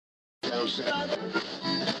Los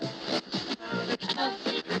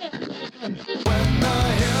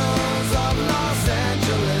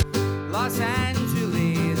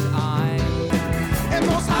Angeles, I'm and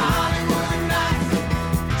most Hollywood nights.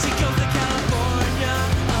 She goes to California,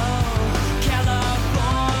 oh,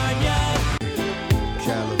 California.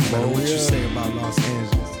 What you say about Los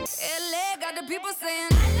Angeles? LA got the people saying,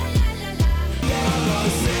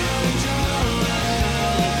 Los Angeles.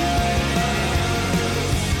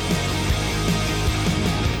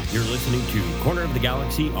 You're listening to Corner of the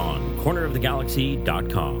Galaxy on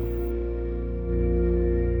cornerofthegalaxy.com.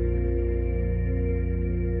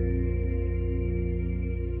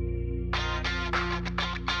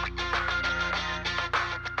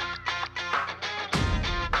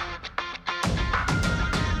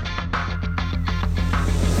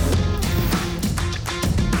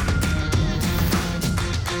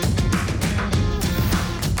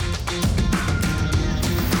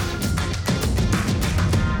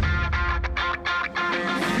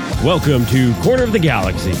 Welcome to Corner of the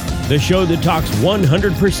Galaxy, the show that talks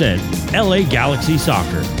 100% LA Galaxy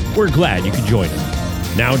soccer. We're glad you could join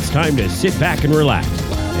us. Now it's time to sit back and relax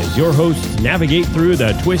as your hosts navigate through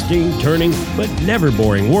the twisting, turning, but never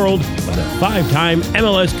boring world of the five-time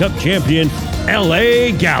MLS Cup champion,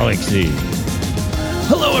 LA Galaxy.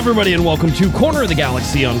 Hello, everybody, and welcome to Corner of the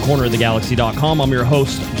Galaxy on cornerofthegalaxy.com. I'm your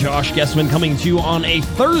host, Josh Gessman, coming to you on a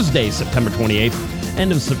Thursday, September 28th.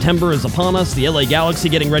 End of September is upon us. The LA Galaxy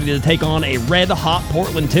getting ready to take on a red-hot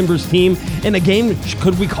Portland Timbers team in a game.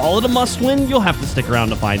 Could we call it a must-win? You'll have to stick around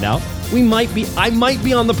to find out. I might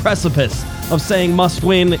be on the precipice of saying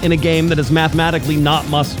must-win in a game that is mathematically not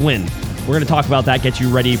must-win. We're going to talk about that, get you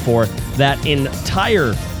ready for that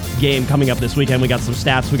entire game coming up this weekend. We got some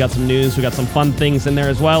stats, we got some news, we got some fun things in there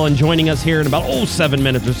as well. And joining us here in about 7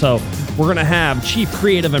 minutes or so, we're going to have Chief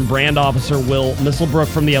Creative and Brand Officer Will Misselbrook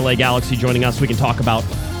from the LA Galaxy joining us. We can talk about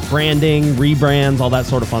branding, rebrands, all that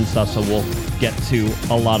sort of fun stuff. So we'll get to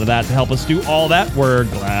a lot of that. To help us do all that, we're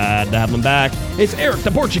glad to have him back. It's Eric,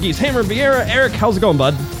 the Portuguese Hammer Vieira. Eric, how's it going,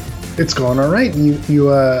 bud? It's going all right.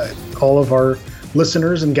 You all of our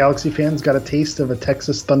listeners and Galaxy fans got a taste of a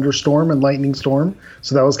Texas thunderstorm and lightning storm.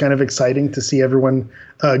 So that was kind of exciting to see everyone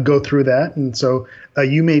go through that. And so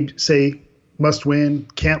you may say must win,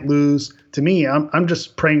 can't lose. To me, I'm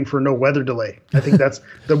just praying for no weather delay. I think that's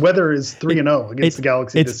the weather is 3-0 against the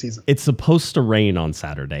Galaxy this season. It's supposed to rain on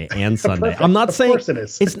Saturday and Sunday. I'm not saying it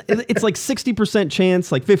is. It's like 60%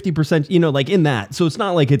 chance, like 50%, like in that. So it's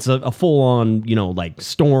not like it's a full on, like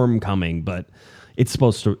storm coming, but it's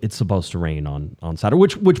supposed to rain on Saturday,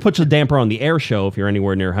 which puts a damper on the air show. If you're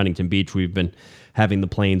anywhere near Huntington Beach, we've been having the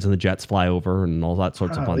planes and the jets fly over and all that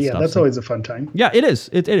sorts of fun stuff. Yeah, that's always a fun time. Yeah, it is.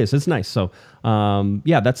 It is. It's nice. So,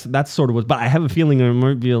 that's sort of what. But I have a feeling there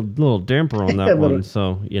might be a little damper on that one.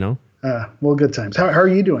 So, well, good times. How are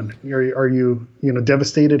you doing? Are you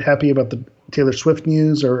devastated, happy about the Taylor Swift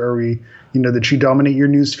news, or are we, did she dominate your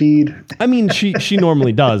news feed? I mean, she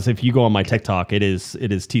normally does. If you go on my TikTok, it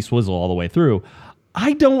is T-Swizzle all the way through.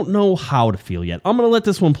 I don't know how to feel yet. I'm going to let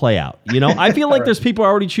this one play out. I feel like right. There's people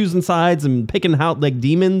already choosing sides and picking out like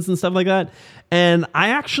demons and stuff like that. And I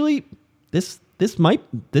actually, this might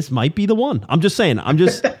be the one. I'm just saying. I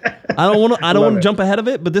don't want to jump ahead of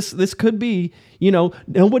it, but this could be,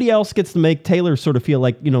 nobody else gets to make Taylor sort of feel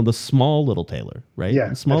like, the small little Taylor, right?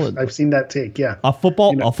 Yeah. I've seen that take. Yeah. A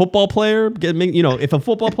football player, if a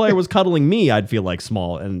football player was cuddling me, I'd feel like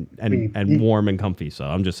small and warm and comfy. So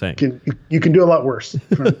I'm just saying. You can do a lot worse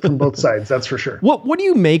from both sides. That's for sure. What do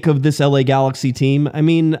you make of this LA Galaxy team? I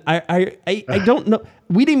mean, I don't know.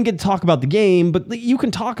 We didn't get to talk about the game, but you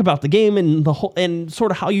can talk about the game and the whole and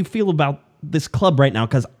sort of how you feel about this club right now,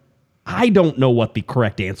 because I don't know what the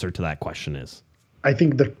correct answer to that question is. I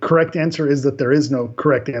think the correct answer is that there is no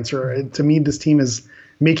correct answer. To me, this team is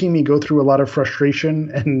making me go through a lot of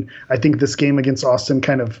frustration, and I think this game against Austin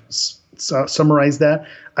kind of summarized that.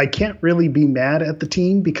 I can't really be mad at the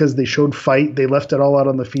team because they showed fight. They left it all out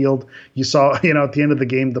on the field. You saw, at the end of the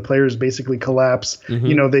game, the players basically collapse.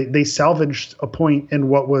 Mm-hmm. They salvaged a point in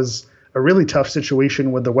what was a really tough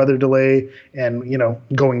situation with the weather delay and,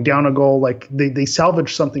 going down a goal. Like they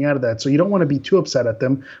salvaged something out of that. So you don't want to be too upset at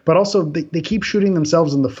them, but also they keep shooting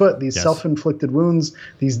themselves in the foot, these self-inflicted wounds,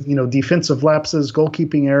 these, defensive lapses,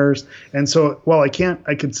 goalkeeping errors. And so while I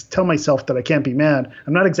could tell myself that I can't be mad,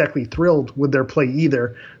 I'm not exactly thrilled with their play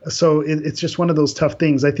either. So it's just one of those tough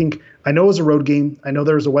things. I know it was a road game. I know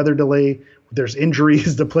there was a weather delay. There's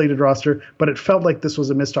injuries, depleted roster, but it felt like this was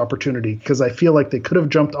a missed opportunity because I feel like they could have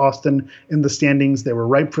jumped Austin in the standings. They were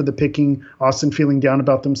ripe for the picking. Austin feeling down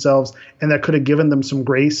about themselves, and that could have given them some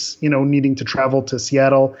grace, needing to travel to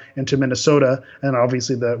Seattle and to Minnesota. And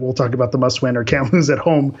obviously we'll talk about the must win or can't lose at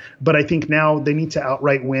home. But I think now they need to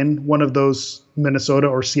outright win one of those Minnesota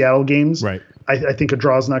or Seattle games. Right. I think a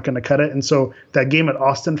draw is not going to cut it. And so that game at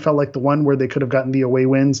Austin felt like the one where they could have gotten the away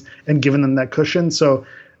wins and given them that cushion. So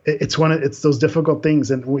it's those difficult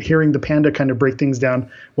things. And hearing the Panda kind of break things down.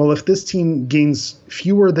 Well, if this team gains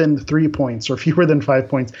fewer than 3 points or fewer than 5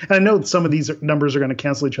 points, and I know some of these numbers are going to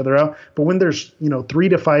cancel each other out, but when there's 3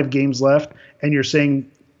 to 5 games left and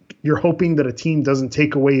you're hoping that a team doesn't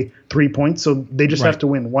take away 3 points, so they just have to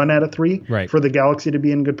win 1 out of 3 for the Galaxy to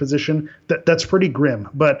be in good position. That's pretty grim.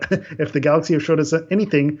 But if the Galaxy have showed us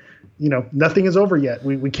anything, nothing is over yet.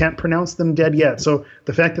 We can't pronounce them dead yet. So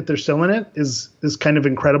the fact that they're still in it is kind of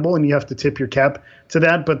incredible, and you have to tip your cap to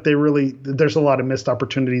that. But there's a lot of missed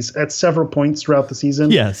opportunities at several points throughout the season.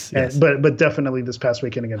 Yes. But definitely this past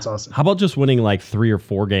weekend against Austin. How about just winning like 3 or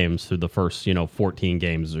 4 games through the first 14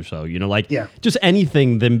 games or so? Just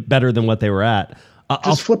anything better than what they were at.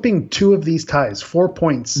 Flipping 2 of these ties, 4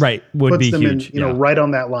 points, would be them huge. Right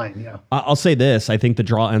on that line. Yeah, I'll say this: I think the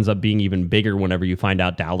draw ends up being even bigger whenever you find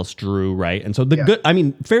out Dallas drew, right? And so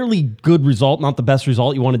fairly good result, not the best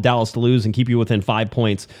result. You wanted Dallas to lose and keep you within 5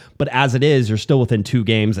 points, but as it is, you're still within 2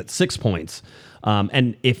 games at 6 points.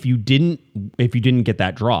 And if you didn't get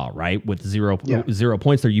that draw, right, with 0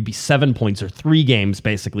 points there, you'd be 7 points or 3 games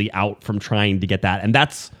basically out from trying to get that, and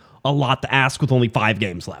that's a lot to ask with only 5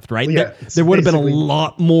 games left, right? Yeah, there would have been a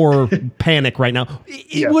lot more panic right now.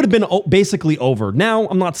 It would have been basically over. Now,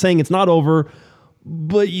 I'm not saying it's not over,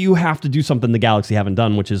 but you have to do something the Galaxy haven't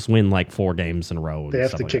done, which is win like 4 games in a row. They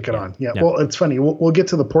have to kick it on. Yeah. Well, it's funny. We'll get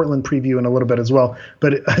to the Portland preview in a little bit as well.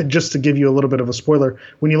 But just to give you a little bit of a spoiler,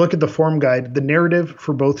 when you look at the form guide, the narrative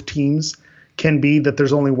for both teams can be that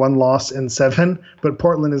there's only 1 loss in 7, but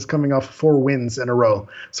Portland is coming off 4 wins in a row.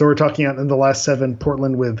 So we're talking in the last 7,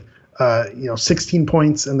 Portland with 16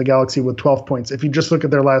 points and the Galaxy with 12 points. If you just look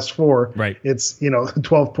at their last 4, it's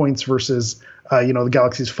 12 points versus the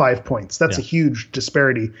Galaxy's 5 points. That's a huge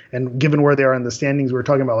disparity. And given where they are in the standings, we were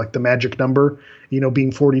talking about like the magic number,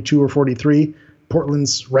 being 42 or 43.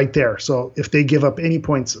 Portland's right there. So if they give up any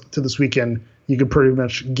points to this weekend, you could pretty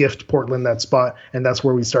much gift Portland that spot, and that's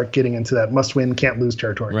where we start getting into that must-win, can't-lose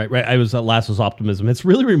territory. Right. I was last was optimism. It's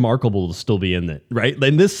really remarkable to still be in it, right?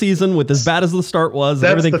 In this season, with as bad as the start was,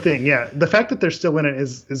 that's everything. The thing. Yeah, the fact that they're still in it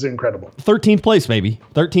is incredible. 13th place, baby.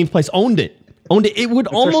 13th place. Owned it. It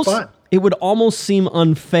would almost seem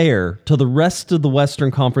unfair to the rest of the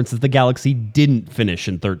Western Conference if the Galaxy didn't finish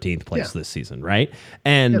in 13th place this season, right?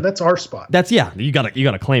 And that's our spot. You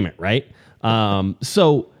gotta claim it, right?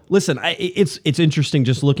 So. Listen, it's interesting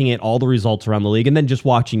just looking at all the results around the league and then just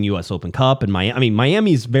watching U.S. Open Cup and Miami. I mean,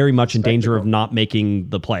 Miami's very much in danger of not making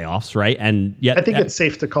the playoffs, right? And yet, I think it's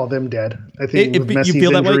safe to call them dead. I think with Messi's you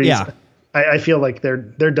feel injuries, that way? Yeah. I feel like they're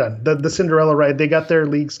done. The Cinderella ride. They got their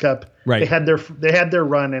Leagues Cup. Right. They had their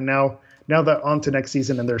run, and now that on to next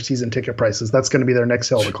season and their season ticket prices, that's going to be their next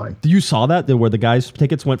hill to climb. You saw that where the guys'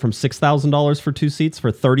 tickets went from $6,000 for 2 seats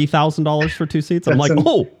for $30,000 for 2 seats. I'm like,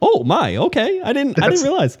 oh my, okay, I didn't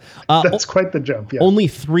realize. That's quite the jump. Yeah. Only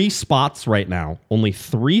 3 spots right now. Only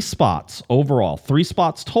 3 spots overall. 3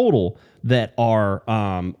 spots total that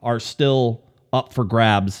are still up for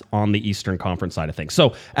grabs on the Eastern Conference side of things.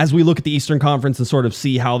 So as we look at the Eastern Conference and sort of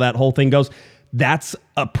see how that whole thing goes, that's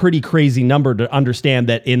a pretty crazy number to understand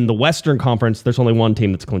that in the Western Conference, there's only 1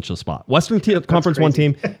 team that's clinched a spot. Western Conference, crazy. 1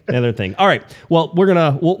 team, the other thing. All right. Well,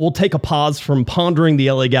 we'll take a pause from pondering the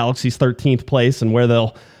LA Galaxy's 13th place and where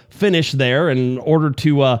they'll finish there in order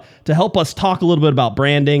to help us talk a little bit about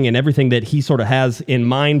branding and everything that he sort of has in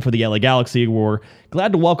mind for the LA Galaxy. We're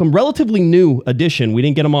glad to welcome relatively new addition. We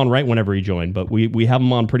didn't get him on right whenever he joined, but we have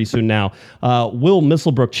him on pretty soon now. Will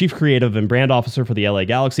Misselbrook, Chief Creative and Brand Officer for the LA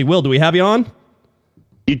Galaxy. Will, do we have you on?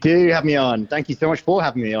 You do have me on. Thank you so much for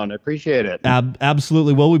having me on. I appreciate it.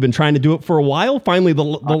 Absolutely. Well, we've been trying to do it for a while. Finally, the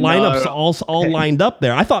lineup's all lined up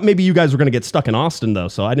there. I thought maybe you guys were going to get stuck in Austin, though,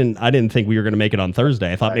 so I didn't think we were going to make it on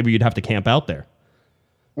Thursday. I thought maybe you'd have to camp out there.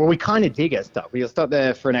 Well, we kind of did get stuck. We were stuck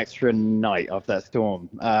there for an extra night after that storm.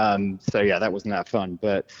 So, yeah, that wasn't that fun.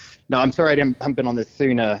 But, no, I'm sorry I haven't been on this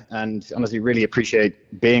sooner. And honestly, really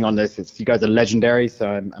appreciate being on this. You guys are legendary, so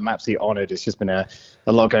I'm absolutely honored. It's just been a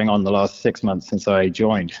lot going on the last 6 months since I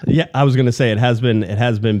joined. Yeah, I was going to say it has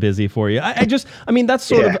been busy for you. I that's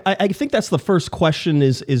sort of, I think that's the first question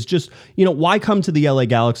is just, why come to the LA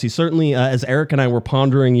Galaxy? Certainly, as Eric and I were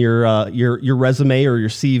pondering your resume or your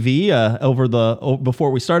CV before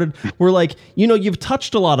we started started, we're like, you've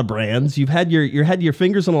touched a lot of brands. You've had your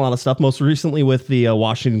fingers in a lot of stuff, most recently with the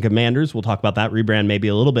Washington Commanders. We'll talk about that rebrand maybe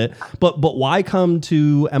a little bit. But why come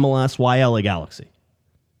to MLS? Why LA Galaxy?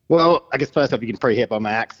 Well, I guess first off, you can probably hear by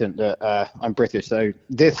my accent that I'm British. So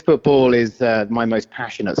this football is my most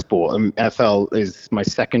passionate sport. NFL is my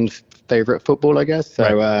second favorite football, I guess.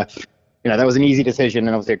 So, that was an easy decision.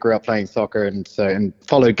 And obviously I grew up playing soccer and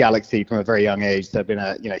followed Galaxy from a very young age. So I've been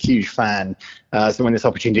a huge fan. So when this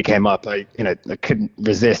opportunity came up, I couldn't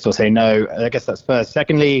resist or say no. I guess that's first.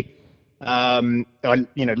 Secondly, I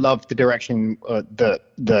loved the direction,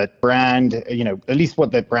 the brand, at least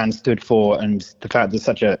what the brand stood for, and the fact that it's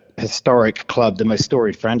such a historic club, the most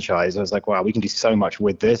storied franchise. I was like, wow, we can do so much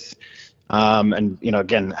with this.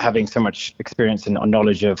 Again, having so much experience and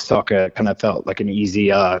knowledge of soccer kind of felt like an easy,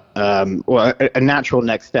 a natural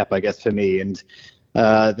next step, I guess, for me. And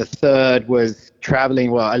the third was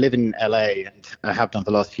traveling. Well, I live in LA and I have done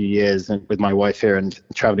for the last few years and with my wife here, and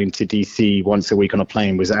traveling to DC once a week on a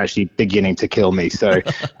plane was actually beginning to kill me. So,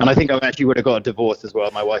 and I think I actually would have got a divorce as well.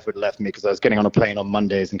 My wife would have left me because I was getting on a plane on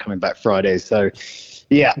Mondays and coming back Fridays. So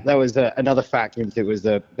yeah, that was another factor. It was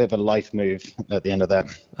a bit of a life move at the end of that.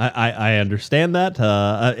 I understand that.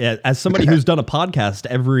 As somebody who's done a podcast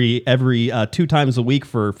every 2 times a week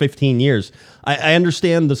for 15 years, I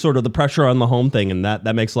understand the sort of the pressure on the home thing, and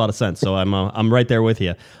that makes a lot of sense. So I'm right there with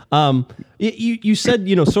you. You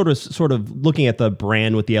said, sort of looking at the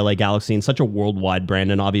brand with the LA Galaxy, and such a worldwide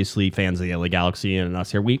brand, and obviously fans of the LA Galaxy and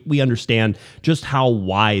us here, we understand just how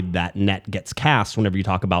wide that net gets cast whenever you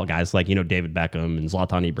talk about guys like, David Beckham and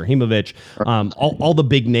Zlatan Ibrahimovic, all the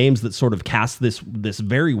big names that sort of cast this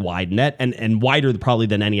very wide net, and wider probably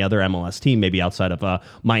than any other MLS team, maybe outside of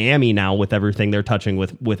Miami now with everything they're touching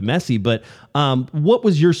with Messi. But what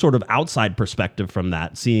was your sort of outside perspective from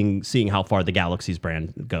that, seeing how far the Galaxy's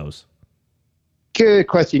brand goes? Good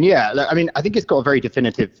question. Yeah, I mean, I think it's got a very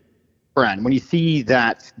definitive brand. When you see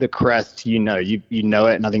that, the crest, you know it.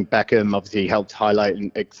 And I think Beckham obviously helped highlight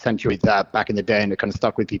and accentuate that back in the day, and it kind of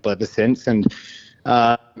stuck with people ever since. And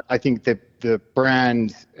I think that the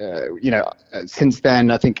brand, since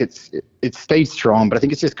then, I think it's stayed strong, but I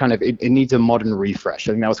think it's just kind of, it needs a modern refresh.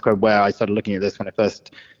 I think that was kind of where I started looking at this when I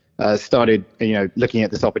first started, looking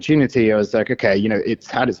at this opportunity. I was like, okay, it's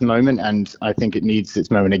had its moment, and I think it needs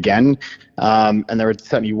its moment again. And there are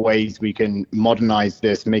certainly ways we can modernize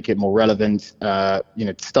this, make it more relevant,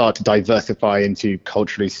 start to diversify into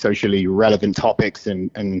culturally, socially relevant topics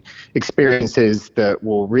and experiences that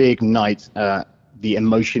will reignite the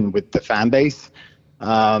emotion with the fan base.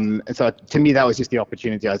 And so to me, that was just the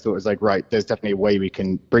opportunity. I thought it was like, right, there's definitely a way we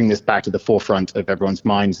can bring this back to the forefront of everyone's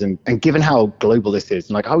minds. And given how global this is,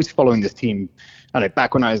 and like I was following this team, I don't know,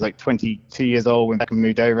 back when I was like 22 years old, when Beckham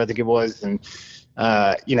moved over, I think it was. And,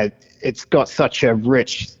 it's got such a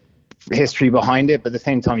rich history behind it, but at the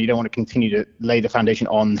same time, you don't want to continue to lay the foundation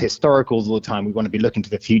on historicals all the time. We want to be looking to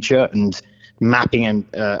the future and mapping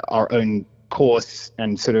our own course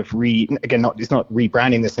and sort of it's not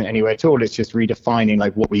rebranding this in any way at all. It's just redefining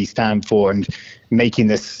like what we stand for and making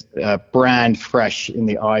this brand fresh in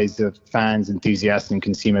the eyes of fans, enthusiasts, and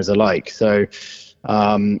consumers alike. So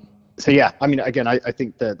yeah, I mean, again, I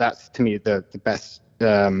think that's to me the best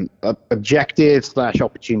objective /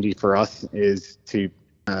 opportunity for us is to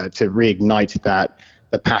reignite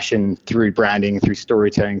the passion through branding, through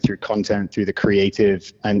storytelling, through content, through the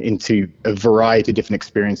creative, and into a variety of different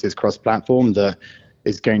experiences cross-platform that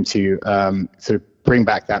is going to sort of bring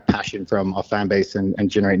back that passion from our fan base and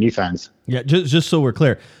generate new fans. Yeah, just so we're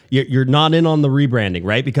clear, you're not in on the rebranding,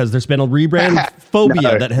 right? Because there's been a rebrand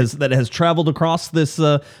phobia that has traveled across this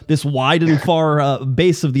wide and far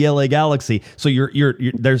base of the LA Galaxy. So you're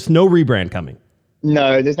there's no rebrand coming.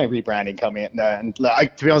 No, there's no rebranding coming. No, and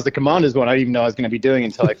to be honest, the Commanders one I didn't even know I was going to be doing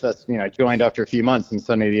until I first, joined after a few months, and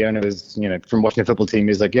suddenly the owner was, from watching the football team, he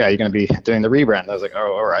was like, "Yeah, you're going to be doing the rebrand." I was like,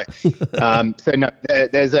 "Oh, all right." So no,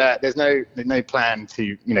 there's no plan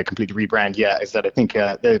to completely rebrand yet. Is that I think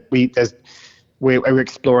we're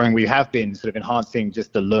exploring. We have been sort of enhancing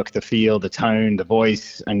just the look, the feel, the tone, the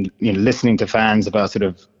voice, and listening to fans about sort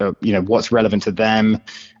of what's relevant to them.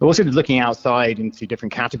 We're also looking outside into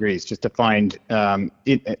different categories just to find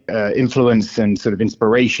influence and sort of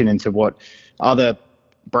inspiration into what other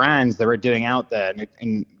brands that are doing out there.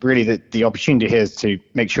 And really the opportunity here is to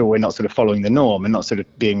make sure we're not sort of following the norm and not sort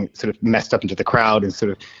of being sort of messed up into the crowd and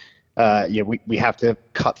sort of we have to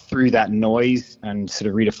cut through that noise and sort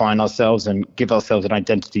of redefine ourselves and give ourselves an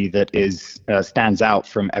identity that stands out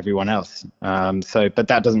from everyone else. But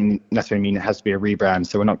that doesn't necessarily mean it has to be a rebrand.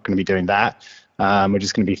 So we're not going to be doing that. We're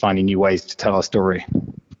just going to be finding new ways to tell our story.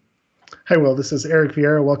 Hi, Will. This is Eric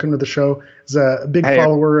Vieira. Welcome to the show. As a big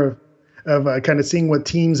follower of kind of seeing what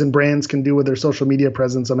teams and brands can do with their social media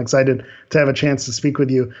presence, I'm excited to have a chance to speak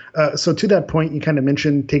with you. So to that point, you kind of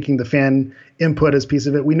mentioned taking the fan input as piece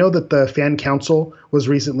of it. We know that the fan council was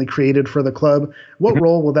recently created for the club. What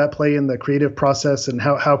role will that play in the creative process, and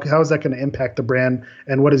how is that going to impact the brand,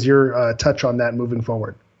 and what is your touch on that moving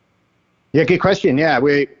forward? Yeah, good question. Yeah,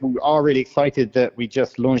 we are really excited that we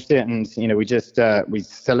just launched it, and we just we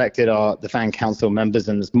selected the fan council members,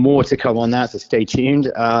 and there's more to come on that, so stay tuned.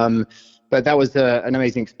 But that was an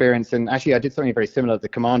amazing experience, and actually I did something very similar to the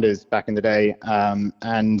Commanders back in the day,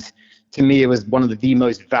 and to me it was one of the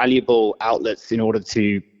most valuable outlets in order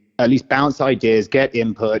to at least bounce ideas, get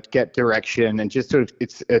input, get direction, and just sort of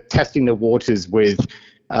it's testing the waters with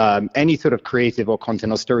any sort of creative or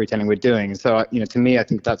content or storytelling we're doing. So, to me, I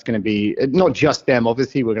think that's going to be not just them.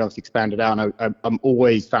 Obviously, we're going to expand it out. And I'm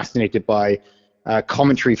always fascinated by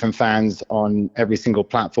commentary from fans on every single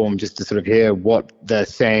platform, just to sort of hear what they're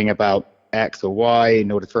saying about X or Y in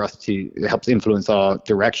order for us to help influence our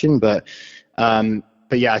direction. But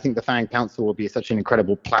yeah, I think the fan council will be such an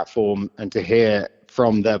incredible platform, and to hear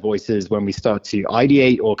from their voices when we start to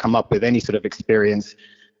ideate or come up with any sort of experience,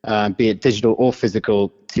 be it digital or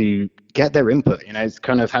physical, to get their input. It's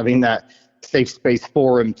kind of having that safe space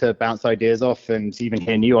forum to bounce ideas off and even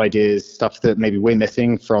hear new ideas, stuff that maybe we're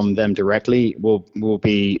missing from them directly will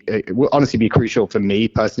honestly be crucial for me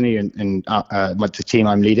personally and the team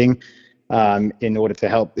I'm leading, in order to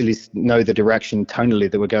help at least know the direction tonally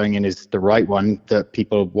that we're going in is the right one that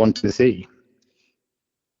people want to see.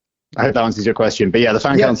 I hope that answers your question. But yeah, the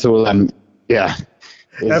fan council,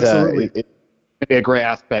 absolutely. Be a great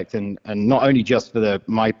aspect, and not only just for the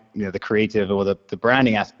creative or the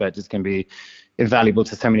branding aspect, it's going to be invaluable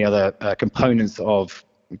to so many other components of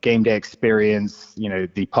game day experience,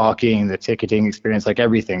 the parking, the ticketing experience, like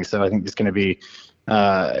everything. So I think it's going to be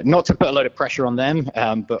not to put a load of pressure on them,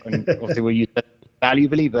 but obviously we'll use that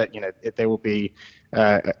valuably, but they will be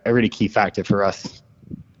a really key factor for us.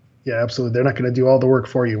 Yeah, absolutely. They're not going to do all the work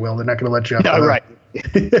for you, Will. They're not going to let you up. No, right.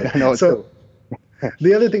 No, so cool.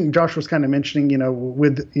 The other thing Josh was kind of mentioning,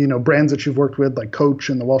 with, brands that you've worked with, like Coach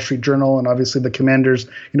and the Wall Street Journal and obviously the Commanders,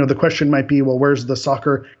 the question might be, well, where's the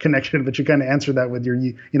soccer connection? But you kind of answer that with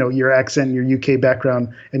your accent, your UK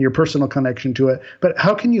background, and your personal connection to it. But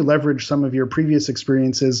how can you leverage some of your previous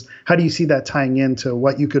experiences? How do you see that tying into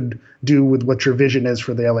what you could do with what your vision is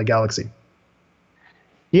for the LA Galaxy?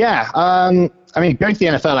 Yeah. Going to the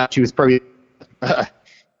NFL actually was probably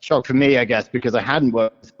shock for me, I guess, because I hadn't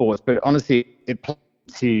worked in sports, but honestly, it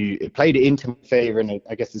played into my favor, and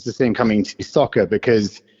I guess it's the same coming to soccer,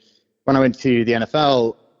 because when I went to the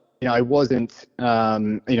NFL, I wasn't, a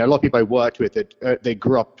lot of people I worked with, they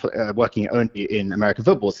grew up working only in American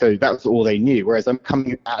football, so that was all they knew, whereas I'm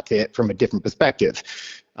coming at it from a different perspective.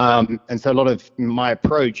 And so a lot of my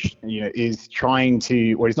approach, is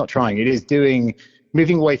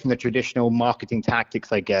moving away from the traditional marketing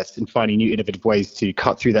tactics, I guess, and finding new innovative ways to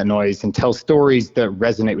cut through that noise and tell stories that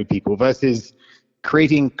resonate with people, versus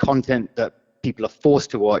creating content that people are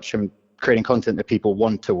forced to watch and creating content that people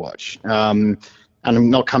want to watch. And I'm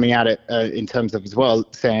not coming at it in terms of as well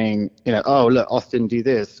saying, oh, look, Austin do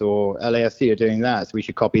this, or LAFC are doing that, so we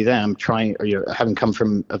should copy them. Having come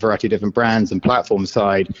from a variety of different brands and platform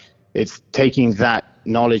side, it's taking that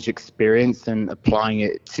knowledge, experience, and applying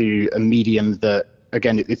it to a medium that,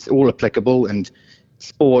 again, it's all applicable, and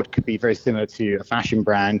sport could be very similar to a fashion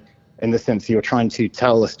brand in the sense that you're trying to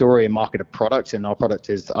tell a story and market a product, and our product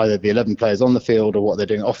is either the 11 players on the field or what they're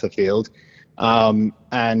doing off the field. And,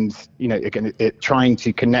 again, trying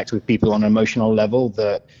to connect with people on an emotional level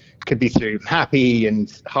that could be through happy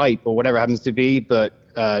and hype or whatever it happens to be, but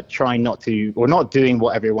trying not doing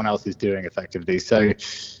what everyone else is doing effectively. So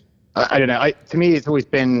I don't know. To me, it's always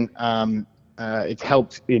been, it's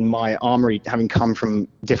helped in my armory, having come from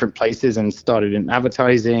different places and started in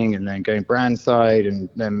advertising and then going brand side and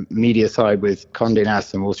then media side with Condé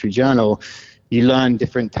Nast and Wall Street Journal. You learn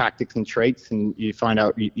different tactics and traits, and you find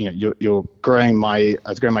out, you're growing my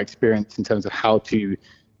experience in terms of how to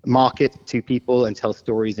market to people and tell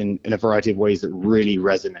stories in a variety of ways that really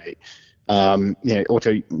resonate.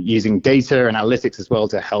 Also using data and analytics as well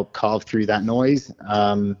to help carve through that noise.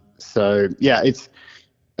 So yeah, to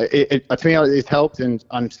me, it's helped, and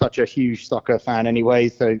I'm such a huge soccer fan anyway.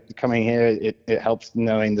 So coming here, it helps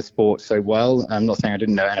knowing the sport so well. I'm not saying I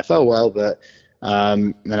didn't know NFL well, but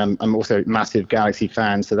and I'm also a massive Galaxy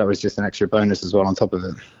fan, so that was just an extra bonus as well on top of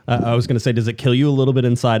it. I was going to say, does it kill you a little bit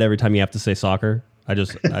inside every time you have to say soccer?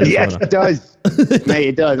 Yes, it does. Mate,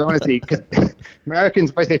 it does, honestly. Because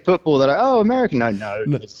Americans, if I say football, they're like, oh, American. No,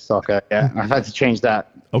 it's soccer. Yeah, I've had to change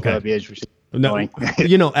that verbiage, which is annoying.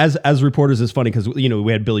 As reporters, it's funny because,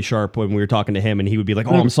 we had Billy Sharp when we were talking to him, and he would be like,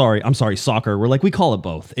 oh, I'm sorry, soccer. We're like, we call it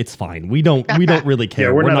both. It's fine. We don't really care.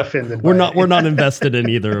 Yeah, we're not offended. We're not invested in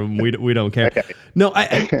either. We don't care. Okay. No,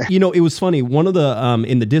 it was funny. One of the,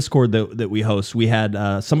 in the Discord that we host, we had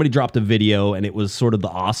somebody dropped a video, and it was sort of the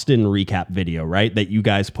Austin recap video, right? That you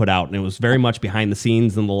guys put out. And it was very much behind the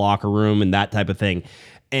scenes in the locker room and that type of thing.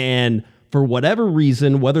 And for whatever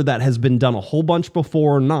reason, whether that has been done a whole bunch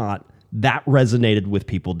before or not, that resonated with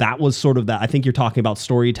people. That was sort of that. I think you're talking about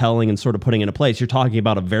storytelling and sort of putting into place. You're talking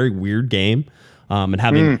about a very weird game, and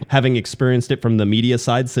having experienced it from the media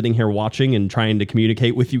side, sitting here watching and trying to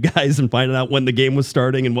communicate with you guys and finding out when the game was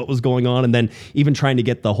starting and what was going on, and then even trying to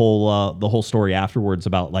get the whole story afterwards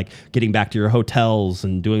about like getting back to your hotels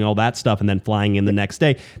and doing all that stuff and then flying in the next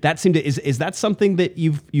day. That seemed to is that something that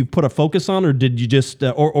you've put a focus on, or did you just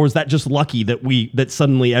or is that just lucky that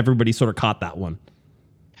suddenly everybody sort of caught that one?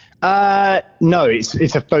 No,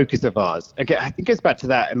 it's a focus of ours. Again, I think it goes back to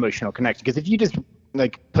that emotional connection, because if you just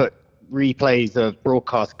like put replays of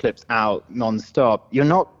broadcast clips out nonstop, you're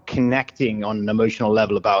not connecting on an emotional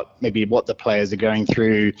level about maybe what the players are going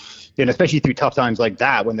through, especially through tough times like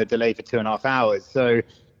that when they're delayed for 2.5 hours. So,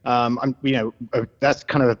 that's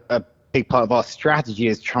kind of a big part of our strategy,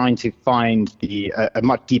 is trying to find a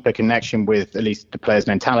much deeper connection with at least the players'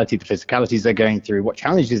 mentality, the physicalities they're going through, what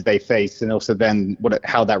challenges they face, and also then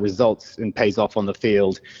how that results and pays off on the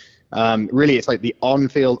field. Really, it's like the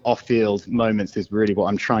on-field, off-field moments is really what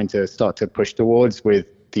I'm trying to start to push towards with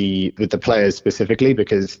the players specifically,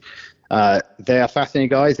 because they are fascinating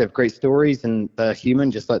guys. They have great stories, and they're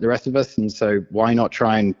human just like the rest of us. And so why not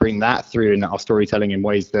try and bring that through in our storytelling in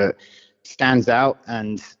ways that stands out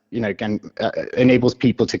and again enables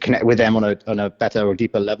people to connect with them on a better or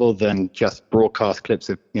deeper level than just broadcast clips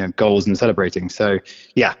of goals and celebrating. So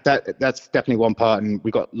yeah, that's definitely one part, and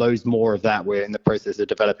we've got loads more of that we're in the process of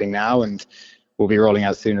developing now, and we'll be rolling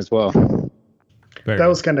out soon as well. That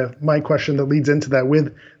was kind of my question that leads into that.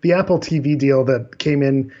 With the Apple TV deal that came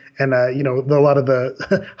in, and a lot of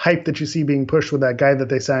the hype that you see being pushed with that guy that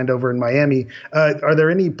they signed over in Miami, are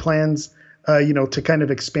there any plans to kind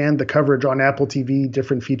of expand the coverage on Apple TV,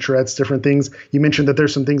 different featurettes, different things? You mentioned that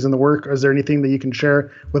there's some things in the work. Is there anything that you can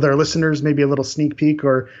share with our listeners, maybe a little sneak peek,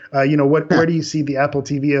 or, where do you see the Apple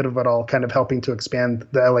TV out of it all kind of helping to expand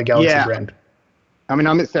the LA Galaxy brand? I mean,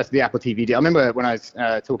 I'm obsessed with the Apple TV deal. I remember when I was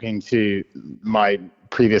talking to my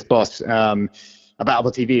previous boss about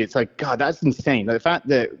Apple TV, it's like, God, that's insane. The fact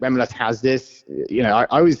that MLS has this,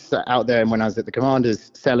 I was out there, and when I was at the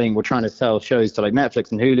Commanders we're trying to sell shows to like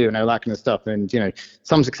Netflix and Hulu and all that kind of stuff. And,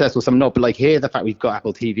 some successful, some not. But like here, the fact we've got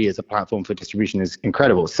Apple TV as a platform for distribution is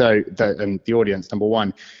incredible. So the audience, number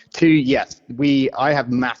one. Two, yes, I have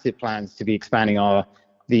massive plans to be expanding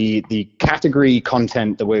the category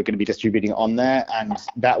content that we're going to be distributing on there. And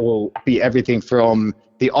that will be everything from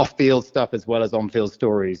the off-field stuff as well as on-field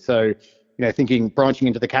stories. So, branching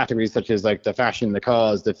into the categories such as like the fashion, the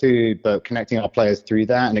cars, the food, but connecting our players through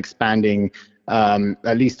that and expanding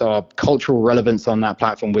at least our cultural relevance on that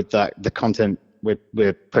platform with the content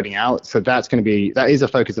we're putting out. So that is a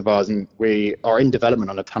focus of ours, and we are in development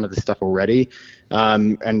on a ton of this stuff already,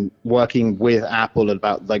 and working with Apple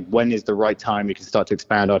about like when is the right time we can start to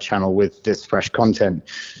expand our channel with this fresh content.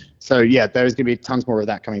 So yeah, there's going to be tons more of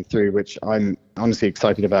that coming through, which I'm honestly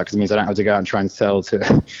excited about, because it means I don't have to go out and try and sell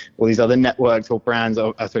to all these other networks or brands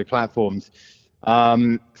or platforms.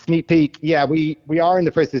 Sneak peek, yeah, we are in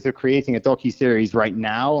the process of creating a docu-series right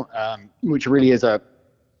now, which really is I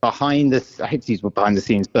hate to use behind the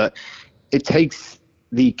scenes, but it takes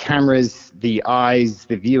the cameras, the eyes,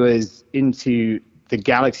 the viewers into the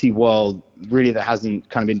Galaxy world, really, that hasn't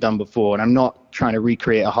kind of been done before. And I'm not trying to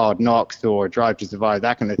recreate a Hard Knocks or Drive to Survive,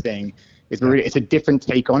 that kind of thing. It's a different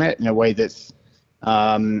take on it in a way that's,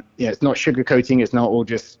 it's not sugarcoating. It's not all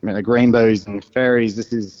just like rainbows and fairies.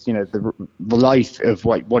 This is, the life of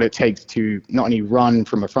what it takes to not only run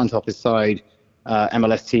from a front office side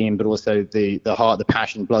MLS team, but also the heart, the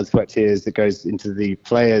passion, blood, sweat, tears that goes into the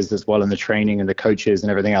players as well, and the training and the coaches and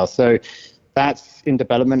everything else. So that's in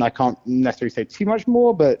development. I can't necessarily say too much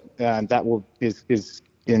more, but that is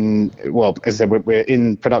in, well, as I said, we're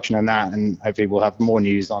in production on that, and hopefully we'll have more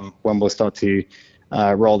news on when we'll start to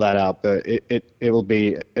roll that out. But it will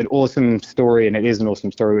be an awesome story, and it is an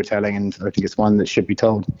awesome story we're telling, and I think it's one that should be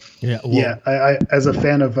told. I as a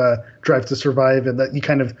fan of Drive to Survive, and that you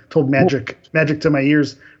kind of told magic to my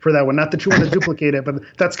ears for that one. Not that you want to duplicate it, but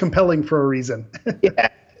that's compelling for a reason.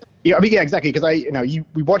 Yeah, I mean, yeah, exactly. Because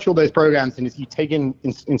we watch all those programs, and you take in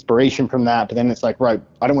inspiration from that, but then it's like, right,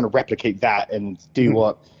 I don't want to replicate that and do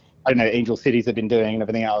what I don't know, Angel Cities have been doing and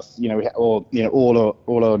everything else. All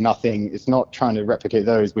or nothing. It's not trying to replicate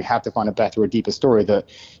those. We have to find a better or deeper story that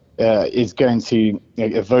is going to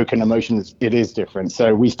evoke an emotion. It is different.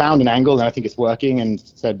 So we found an angle, and I think it's working. And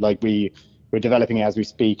said like we're developing it as we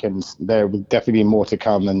speak, and there will definitely be more to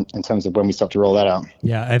come in terms of when we start to roll that out.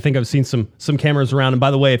 Yeah, I think I've seen some cameras around. And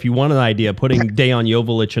by the way, if you want an idea, putting Dejan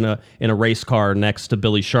Joveljic in a race car next to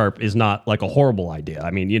Billy Sharp is not like a horrible idea.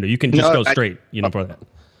 I mean, you can just go straight, for that.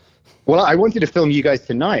 Well, I wanted to film you guys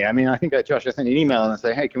tonight. I mean, I think Josh, I sent you an email and I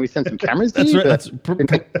say, hey, can we send some cameras to you?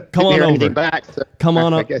 Come on over. Back, so come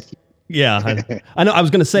on up. Yeah, I know. I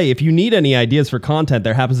was going to say, if you need any ideas for content,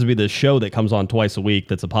 there happens to be this show that comes on twice a week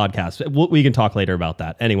that's a podcast. We can talk later about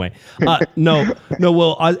that. Anyway, no.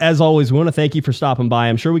 Well, as always, we want to thank you for stopping by.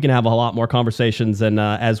 I'm sure we can have a lot more conversations. And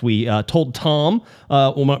as we told Tom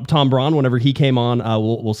Braun, whenever he came on,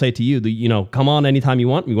 we'll say to you, come on anytime you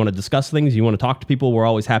want. We want to discuss things. You want to talk to people. We're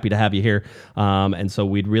always happy to have you here. And so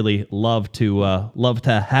we'd really love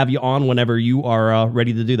to have you on whenever you are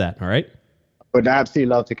ready to do that. All right. Would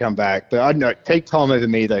absolutely love to come back, but I know take Tom over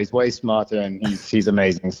me though. He's way smarter and he's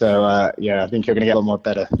amazing. So I think you're going to get a lot more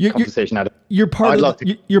better conversation out of it. You're part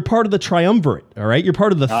of the triumvirate, all right? You're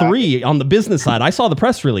part of the three on the business side. I saw the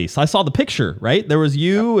press release. I saw the picture, right? There was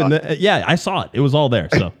you and I saw it. It was all there.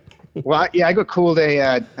 So. Well, I got called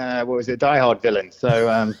a Die Hard villain.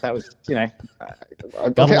 So that was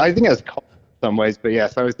I think it was some ways, but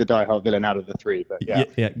yes, I was the diehard villain out of the three. But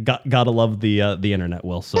gotta love the internet,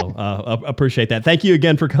 Will. So appreciate that. Thank you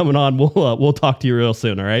again for coming on. We'll talk to you real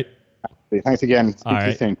soon. All right. Thanks again. Speak to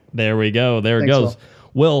you soon. There we go. There it goes.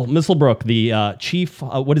 Will Misselbrook, the chief.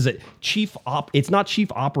 What is it? It's not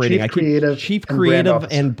chief operating. Chief creative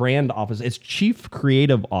and brand officer. It's chief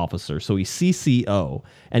creative officer. So he's CCO,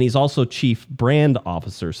 and he's also chief brand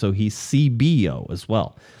officer. So he's CBO as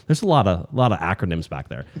well. There's a lot of acronyms back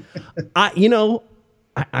there. I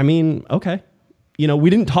mean, okay. We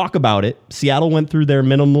didn't talk about it. Seattle went through their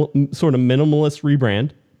minimalist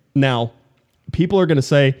rebrand. Now, people are going to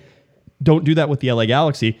say, don't do that with the LA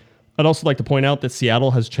Galaxy. I'd also like to point out that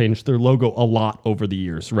Seattle has changed their logo a lot over the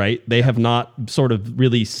years, right? They have not sort of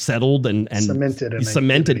really settled and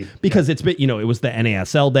cemented because it's been, it was the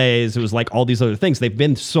NASL days. It was like all these other things. They've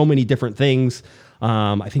been so many different things.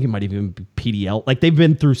 I think it might even be PDL. Like they've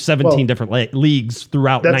been through 17 different leagues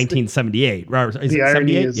throughout 1978. Is it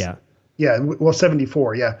 78? Yeah. Well,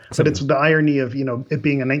 74. Yeah. But it's the irony of, it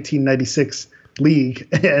being a 1996 league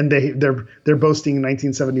and they're boasting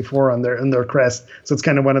 1974 on their crest. So it's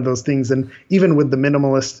kind of one of those things. And even with the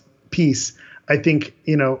minimalist piece, I think,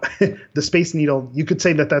 the Space Needle, you could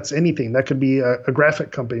say that that's anything. That could be a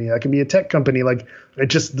graphic company. That could be a tech company. Like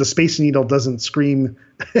the Space Needle doesn't scream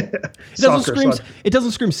It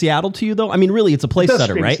doesn't scream Seattle to you, though? I mean, really, it's a place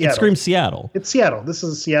setter, right? Seattle. It screams Seattle. It's Seattle. This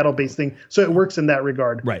is a Seattle-based thing. So it works in that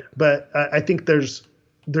regard. Right. But I think there's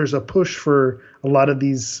a push for a lot of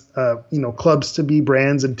these, clubs to be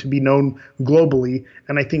brands and to be known globally.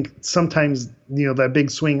 And I think sometimes, that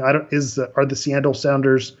big swing are the Seattle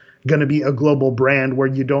Sounders going to be a global brand where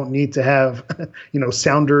you don't need to have,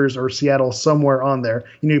 Sounders or Seattle somewhere on there.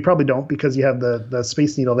 You probably don't because you have the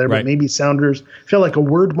Space Needle there, but maybe Sounders. I feel like a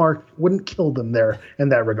word mark wouldn't kill them there in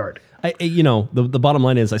that regard. The bottom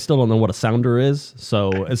line is I still don't know what a Sounder is.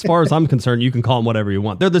 So as far as I'm concerned, you can call them whatever you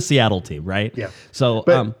want. They're the Seattle team, right? Yeah. So,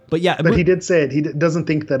 but he did say it. He doesn't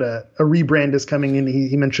think that a rebrand is coming in.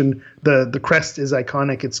 He mentioned the crest is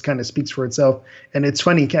iconic. It's kind of speaks for itself. And it's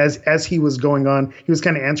funny as he was going on, he was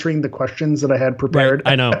kind of answering the questions that I had prepared.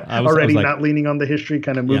 Right. I know. I was not leaning on the history,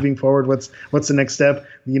 kind of moving forward. What's the next step?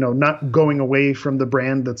 Not going away from the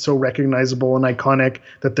brand that's so recognizable and iconic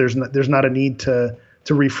that there's not a need to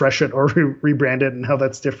refresh it or rebrand it and how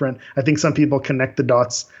that's different. I think some people connect the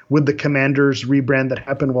dots with the Commanders rebrand that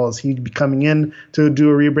happened while he'd be coming in to do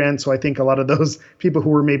a rebrand. So I think a lot of those people who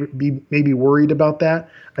were maybe worried about that,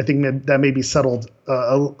 I think that maybe settled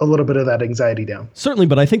a little bit of that anxiety down. Certainly,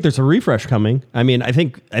 but I think there's a refresh coming. I mean, I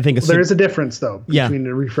think there is a difference though between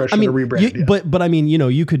a refresh and a rebrand. But I mean,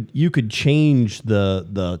 you could change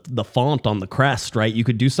the font on the crest, right? You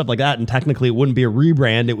could do stuff like that, and technically it wouldn't be a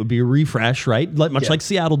rebrand; it would be a refresh, right? Like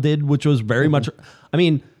Seattle did, which was very much. I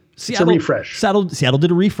mean, Seattle, it's a refresh. Seattle did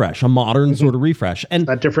a refresh, a modern sort of refresh, and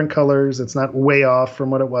not different colors. It's not way off from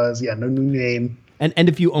what it was. Yeah, no new name. And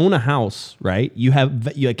if you own a house, right, you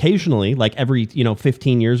occasionally, like every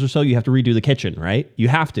 15 years or so, you have to redo the kitchen, right? You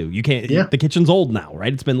have to. You can't. Yeah. The kitchen's old now,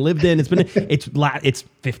 right? It's been lived in. It's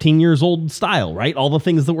 15 years old style, right? All the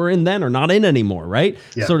things that were in then are not in anymore, right?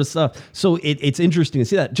 Yeah. Sort of stuff. So it's interesting to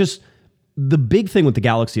see that. Just the big thing with the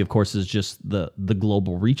Galaxy, of course, is just the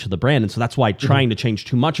global reach of the brand, and so that's why trying to change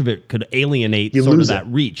too much of it could alienate that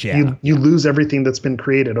reach. Yeah, you lose everything that's been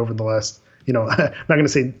created over the last. I'm not going to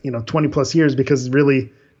say 20 plus years, because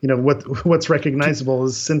really what's recognizable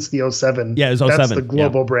is since the 07. Yeah, it was 07. That's the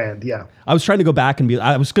global brand. Yeah. I was trying to go back and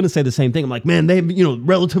I was going to say the same thing. I'm like, man, they've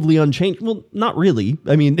relatively unchanged. Well, not really.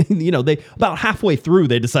 I mean, they about halfway through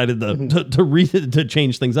they decided to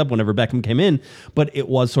change things up whenever Beckham came in, but it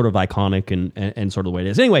was sort of iconic and sort of the way it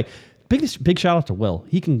is. Anyway. Big shout out to Will.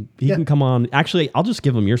 He can come on. Actually, I'll just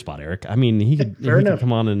give him your spot, Eric. I mean, he can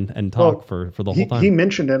come on and talk for the whole time. He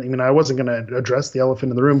mentioned it. I mean, I wasn't going to address the elephant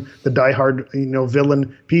in the room, the diehard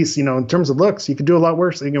villain piece. In terms of looks, you could do a lot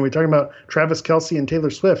worse. We're talking about Travis Kelce and Taylor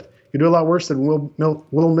Swift. You do a lot worse than Will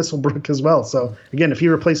Misselbrook as well. So again, if you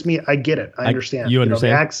replace me, I get it. I understand. You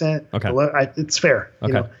understand the accent. Okay, it's fair.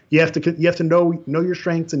 Okay. You have to know your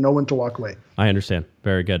strengths and know when to walk away. I understand.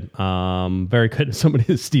 Very good. Very good.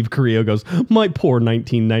 Somebody, Steve Carrillo goes, my poor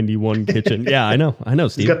 1991 kitchen. Yeah, I know,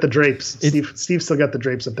 Steve. He's got the drapes. Steve still got the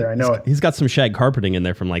drapes up there. I know it. He's got some shag carpeting in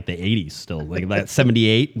there from like the 80s still. Like that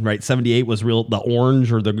 78, right? 78 was the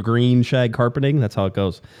orange or the green shag carpeting. That's how it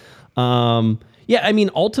goes. Yeah, I mean,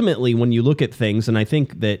 ultimately, when you look at things, and I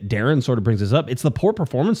think that Darren sort of brings this up, it's the poor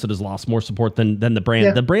performance that has lost more support than the brand.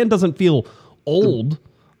 Yeah. The brand doesn't feel old,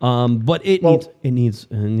 but it needs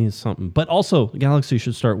something. But also, Galaxy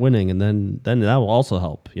should start winning, and then that will also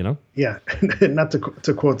help. Yeah, not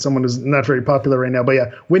to quote someone who's not very popular right now, but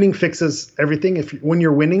yeah, winning fixes everything. When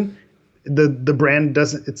you're winning, the brand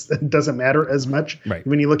doesn't matter as much. Right.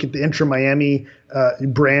 When you look at the Inter Miami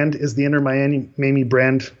brand, is the Inter Miami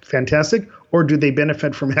brand fantastic, or do they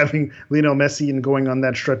benefit from having Lionel Messi and going on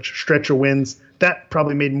that stretch of wins? That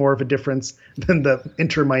probably made more of a difference than the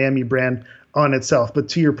Inter Miami brand on itself. But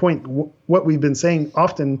to your point, what we've been saying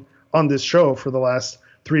often on this show for the last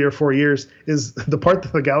 3 or 4 years is the part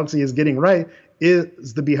that the Galaxy is getting right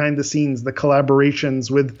is the behind the scenes, the collaborations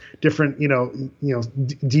with different,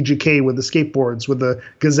 DGK with the skateboards, with the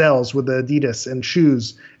Gazelles, with the Adidas and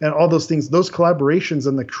shoes and all those things. Those collaborations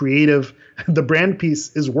and the creative, the brand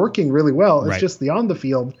piece is working really well. It's just the on the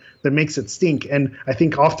field that makes it stink. And I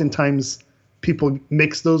think oftentimes people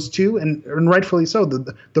mix those two, and rightfully so.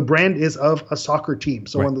 The brand is of a soccer team.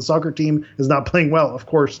 So when the soccer team is not playing well, of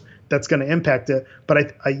course, that's going to impact it.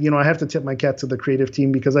 But I have to tip my cap to the creative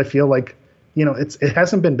team, because I feel like, it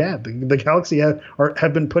hasn't been bad. The Galaxy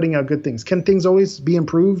have been putting out good things. Can things always be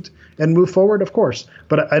improved and move forward? Of course.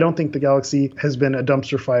 But I don't think the Galaxy has been a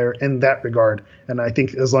dumpster fire in that regard. And I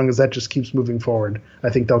think as long as that just keeps moving forward, I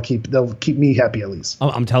think they'll keep me happy at least.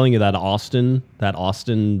 I'm telling you, that Austin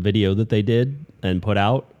video that they did and put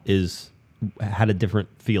out had a different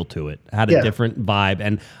feel to it, had a different vibe.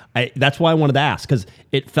 And that's why I wanted to ask, because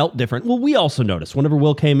it felt different. Well, we also noticed whenever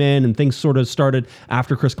Will came in and things sort of started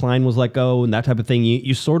after Chris Klein was let go and that type of thing,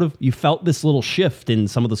 you felt this little shift in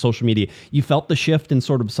some of the social media. You felt the shift in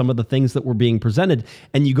sort of some of the things that were being presented,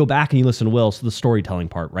 and you go back and you listen to Will. So the storytelling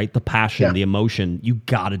part, right? The passion, the emotion, you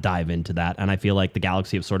got to dive into that. And I feel like the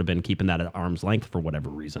Galaxy have sort of been keeping that at arm's length for whatever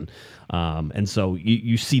reason. And so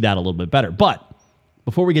you see that a little bit better. But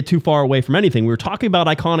before we get too far away from anything, we were talking about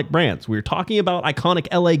iconic brands. We were talking about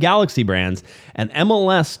iconic LA Galaxy brands, and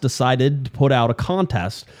MLS decided to put out a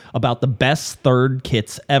contest about the best third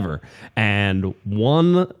kits ever. And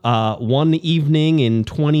one evening in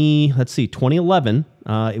 2011,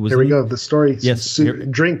 it was. Here we go. The story. Yes.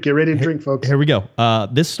 Get ready to drink, folks. Here we go.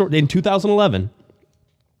 This story in 2011.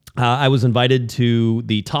 I was invited to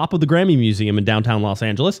the top of the Grammy Museum in downtown Los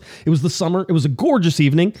Angeles. It was the summer. It was a gorgeous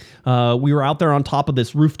evening. We were out there on top of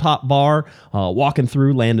this rooftop bar, walking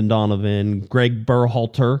through Landon Donovan, Greg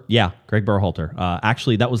Berhalter. Yeah, Greg Berhalter.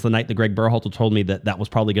 Actually, that was the night that Greg Berhalter told me that was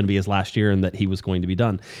probably going to be his last year and that he was going to be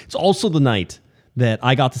done. It's also the night that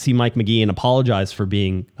I got to see Mike McGee and apologize for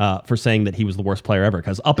saying that he was the worst player ever.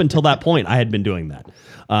 Because up until that point, I had been doing that.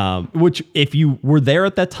 Which, if you were there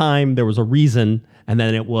at that time, there was a reason. And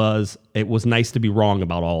then it was nice to be wrong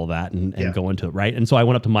about all of that and go into it, right? And so I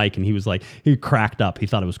went up to Mike and he cracked up. He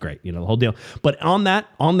thought it was great, the whole deal. But on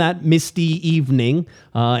that misty evening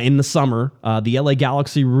in the summer, the LA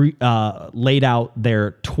Galaxy laid out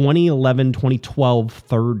their 2011-2012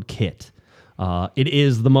 third kit. It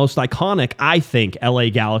is the most iconic, I think, LA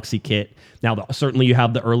Galaxy kit. Now, certainly you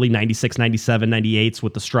have the early 96, 97, 98s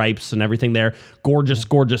with the stripes and everything there. Gorgeous,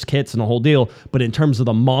 gorgeous kits and the whole deal. But in terms of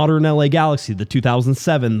the modern LA Galaxy, the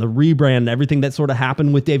 2007, the rebrand, everything that sort of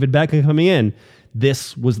happened with David Beckham coming in,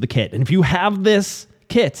 this was the kit. And if you have this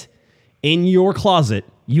kit in your closet,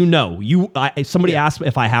 somebody asked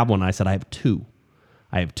if I have one. I said, I have two.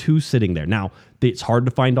 I have two sitting there. Now, it's hard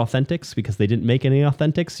to find authentics because they didn't make any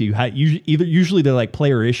authentics. Usually they're like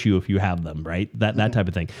player issue if you have them, right? That type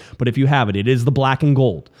of thing. But if you have it, it is the black and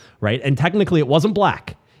gold, right? And technically it wasn't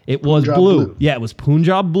black. It was blue. Yeah, it was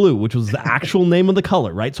Punjab blue, which was the actual name of the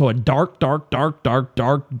color, right? So a dark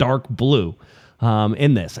blue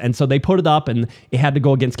in this. And so they put it up and it had to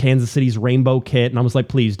go against Kansas City's rainbow kit. And I was like,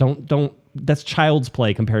 please don't. That's child's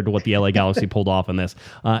play compared to what the LA Galaxy pulled off in this.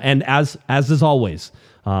 And as is always,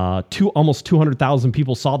 almost 200,000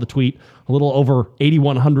 people saw the tweet, a little over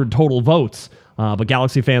 8,100 total votes. But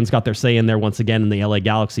Galaxy fans got their say in there once again in the LA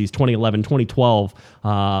Galaxy's 2011, 2012,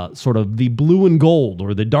 sort of the blue and gold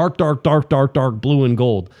or the dark blue and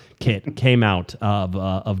gold kit came out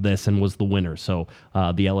of this and was the winner. So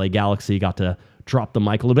the LA Galaxy got to drop the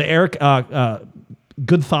mic a little bit. Eric,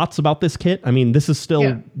 good thoughts about this kit? I mean, this is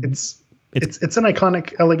still... It's an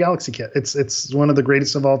iconic LA Galaxy kit. It's one of the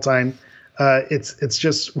greatest of all time. It's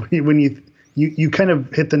just when you kind of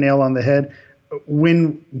hit the nail on the head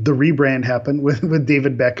when the rebrand happened with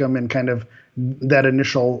David Beckham and kind of that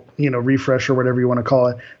initial refresh or whatever you want to call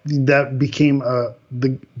it. That became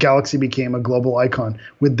the Galaxy became a global icon.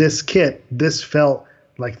 With this kit, this felt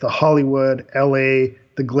like the Hollywood, LA,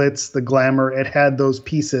 the glitz, the glamour. It had those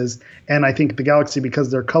pieces, and I think the Galaxy,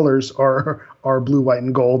 because their colors are blue, white,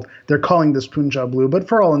 and gold, they're calling this Punjab blue, but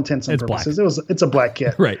for all intents and purposes, it's a black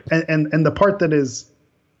kit. Right. And the part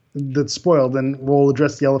that's spoiled, and we'll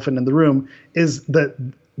address the elephant in the room, is that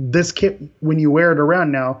this kit, when you wear it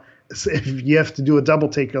around now, if you have to do a double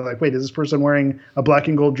take, you're like, wait, is this person wearing a black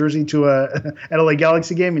and gold jersey to a LA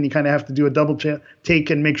Galaxy game? And you kind of have to do a double take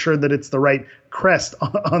and make sure that it's the right crest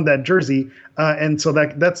on that jersey. And so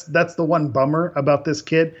that's the one bummer about this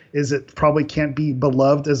kit, is it probably can't be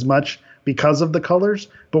beloved as much because of the colors.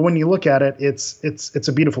 But when you look at it, it's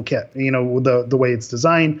a beautiful kit. The way it's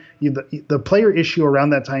designed, the player issue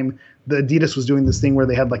around that time, the Adidas was doing this thing where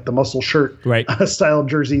they had like the muscle shirt style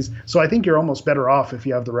jerseys. So I think you're almost better off if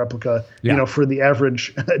you have the replica, for the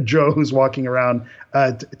average Joe who's walking around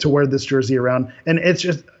to wear this jersey around. And it's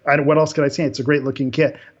just, what else could I say? It's a great looking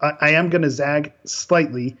kit. I am going to zag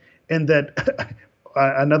slightly in that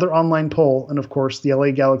another online poll, and of course the LA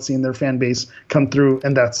Galaxy and their fan base come through,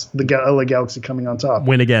 and that's the LA Galaxy coming on top.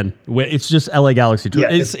 Win again. It's just LA Galaxy. Yeah,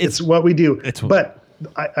 it's what we do. But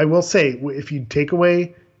I will say, if you take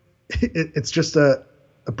away, it's just a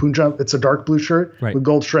Punjab. It's a dark blue shirt with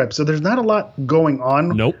gold stripes. So there's not a lot going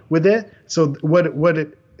on with it. So what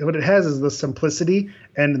it has is the simplicity,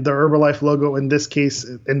 and the Herbalife logo in this case,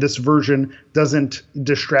 in this version, doesn't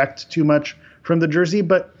distract too much from the jersey.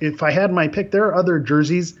 But if I had my pick, there are other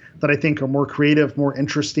jerseys that I think are more creative, more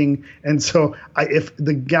interesting. And so if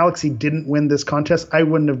the Galaxy didn't win this contest, I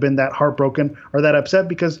wouldn't have been that heartbroken or that upset,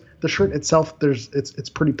 because the shirt itself, it's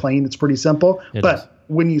pretty plain, it's pretty simple. But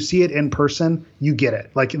when you see it in person, you get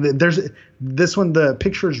it. Like there's this one, the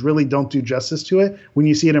pictures really don't do justice to it. When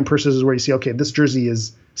you see it in person is where you see, okay, this jersey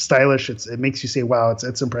is stylish. It makes you say, wow,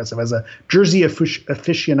 it's impressive. As a jersey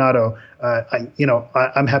aficionado,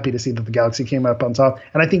 I'm happy to see that the Galaxy came up on top.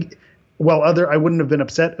 And I think, I wouldn't have been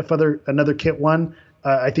upset if another kit won.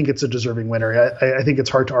 I think it's a deserving winner. I think it's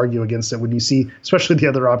hard to argue against it when you see, especially the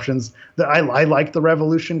other options. I like the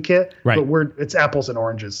Revolution kit, but it's apples and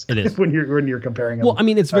oranges. It is when you're comparing them. Well, I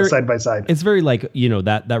mean, it's very side by side. It's very like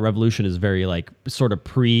that Revolution is very like sort of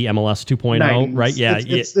pre MLS 2.0, right? Yeah,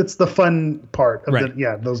 it's the fun part of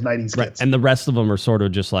those 90s kits. And the rest of them are sort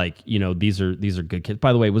of just like these are good kits.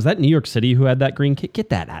 By the way, was that New York City who had that green kit? Get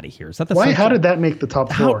that out of here. Is that the why? How did that make the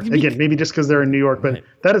top four? Again, maybe just because they're in New York, but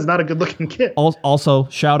that is not a good looking kit. Also,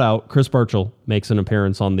 shout out, Chris Burchill makes an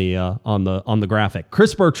appearance on the graphic.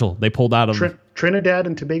 Chris Burchill, they pulled out of Trinidad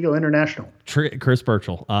and Tobago International. Chris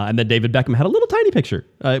Burchill, and then David Beckham had a little tiny picture,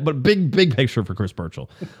 but big picture for Chris Burchill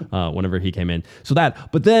whenever he came in. So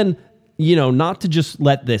but then not to just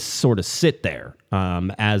let this sort of sit there.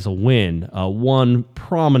 as a win. One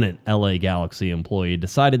prominent LA Galaxy employee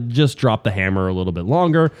decided to just drop the hammer a little bit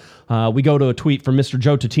longer. We go to a tweet from Mr.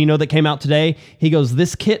 Joe Totino that came out today. He goes,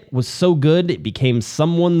 "This kit was so good, it became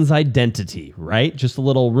someone's identity," right? Just a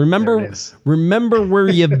little, remember where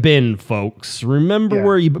you've been, folks. Remember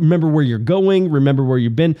where you're going. Remember where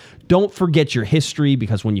you've been. Don't forget your history,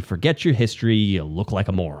 because when you forget your history, you look like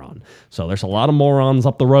a moron. So there's a lot of morons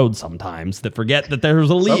up the road sometimes that forget that there was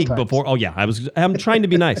a league before. Oh yeah, I'm trying to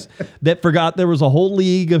be nice. That forgot there was a whole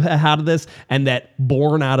league out of this, and that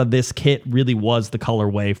born out of this kit really was the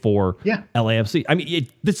colorway for LAFC. I mean,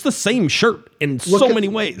 it's the same shirt in so many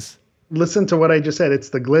ways. Listen to what I just said. It's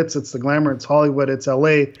the glitz, it's the glamour, it's Hollywood, it's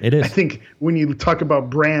LA. It is. I think when you talk about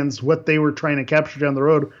brands, what they were trying to capture down the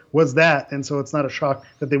road was that. And so it's not a shock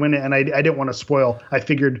that they went in. And I didn't want to spoil. I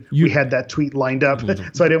figured we had that tweet lined up,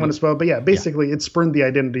 so I didn't want to spoil. But yeah, basically it spurned the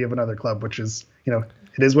identity of another club, which is, it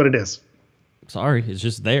is what it is. Sorry, it's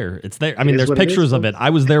just there. It's there. I mean, there's pictures of it. I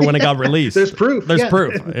was there when it got released. There's proof. There's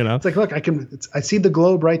proof. It's like, look, I see the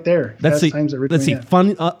globe right there. Let's see.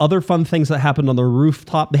 Other fun things that happened on the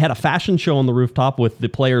rooftop. They had a fashion show on the rooftop with the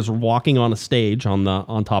players walking on a stage on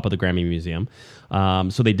top of the Grammy Museum.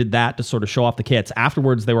 So they did that to sort of show off the kits.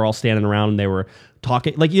 Afterwards, they were all standing around and they were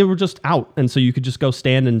talking, like you were just out, and so you could just go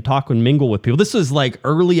stand and talk and mingle with people. This is like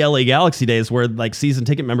early LA Galaxy days where like season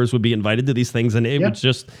ticket members would be invited to these things, and it was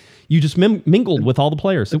just. You just mingled with all the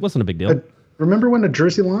players. It wasn't a big deal. Remember when a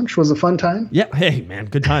jersey launch was a fun time? Yeah. Hey, man,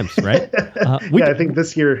 good times, right? I think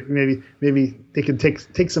this year maybe they could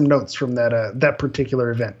take some notes from that particular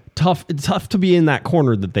event. It's tough to be in that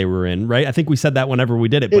corner that they were in, right? I think we said that whenever we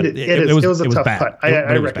did it. But it was a tough cut.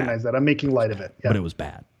 I recognize that. I'm making light of it. Yeah. But it was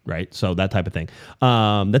bad. Right. So that type of thing.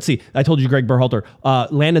 Let's see. I told you Greg Berhalter,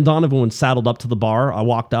 Landon Donovan saddled up to the bar. I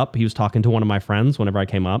walked up. He was talking to one of my friends whenever I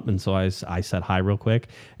came up. And so I said hi real quick.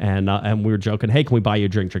 And we were joking, hey, can we buy you a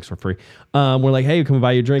drink? Drinks for free. We're like, hey, can we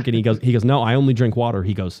buy you a drink? And he goes, no, I only drink water.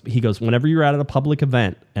 He goes, whenever you're at a public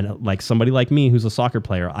event and like somebody like me who's a soccer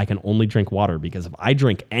player, I can only drink water, because if I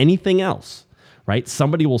drink anything else, right,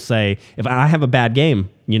 somebody will say, if I have a bad game,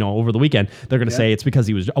 over the weekend, they're going to say it's because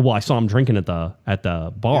he was, I saw him drinking at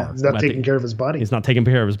the bar. He's not taking care of his body. He's not taking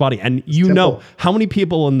care of his body. And know how many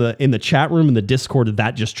people in the chat room, in the Discord, did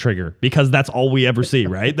that just trigger? Because that's all we ever see,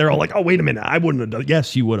 right? They're all like, oh, wait a minute, I wouldn't have done.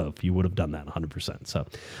 Yes, you would have. You would have done that 100%. So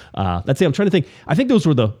that's it. I'm trying to think. I think those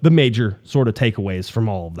were the major sort of takeaways from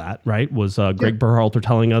all of that, right? Was Greg Berhalter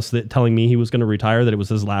telling me he was going to retire, that it was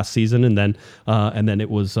his last season, and then it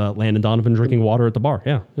was Landon Donovan drinking water at the bar.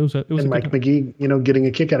 Yeah, it was. And Mike McGee, getting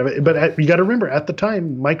a kick out of it. But you got to remember, at the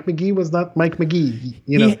time, Mike McGee was not Mike McGee.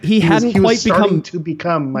 He hadn't quite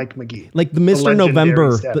become Mike McGee. Like the Mr.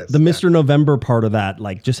 November, the Mr. November part of that,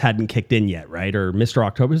 like just hadn't kicked in yet, right? Or Mr.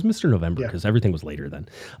 October is Mr. November, because everything was later then.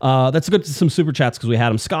 That's good. Some super chats because we had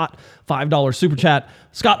them. Scott, $5 super chat.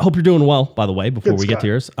 Scott, hope you're doing well, by the way, before we get to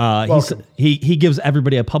yours. He gives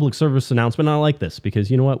everybody a public service announcement. I like this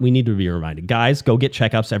because you know what? We need to be reminded. Guys, go get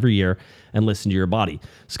checkups every year and listen to your body.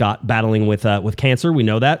 Scott battling with cancer. We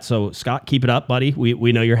know that. So Scott, keep it up, buddy.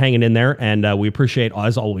 We know you're hanging in there, and we appreciate,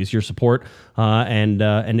 as always, your support. And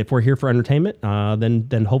if we're here for entertainment,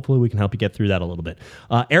 then hopefully we can help you get through that a little bit.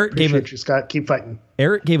 Eric appreciate you, Scott. Keep fighting.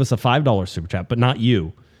 Eric gave us a $5 super chat, but not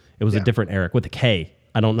you. It was a different Eric with a K.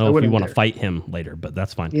 I don't know if you want to fight him later, but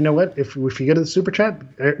that's fine. You know what? If you go to the super chat,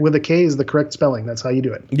 with a K is the correct spelling. That's how you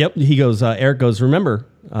do it. Yep. He goes, Eric goes, remember,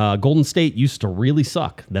 Golden State used to really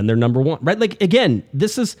suck. Then they're number one, right? Like, again,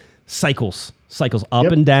 this is cycles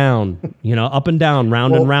up and down, up and down,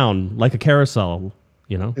 round and round, like a carousel,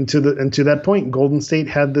 And to that point, Golden State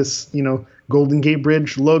had this, Golden Gate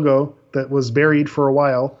Bridge logo that was buried for a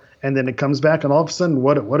while. And then it comes back, and all of a sudden,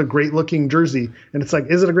 what a great looking jersey! And it's like,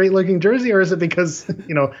 is it a great looking jersey, or is it because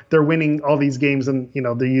they're winning all these games and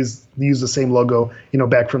they use the same logo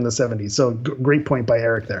back from the '70s? So great point by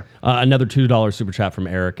Eric there. Another $2 super chat from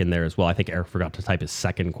Eric in there as well. I think Eric forgot to type his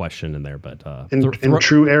second question in there, but in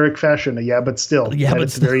true Eric fashion, but still, at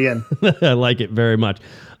the very end. I like it very much.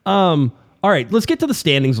 All right, let's get to the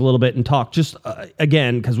standings a little bit and talk just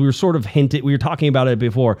again, because we were talking about it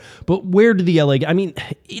before, but where did the LA, I mean,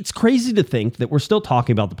 it's crazy to think that we're still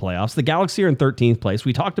talking about the playoffs. The Galaxy are in 13th place.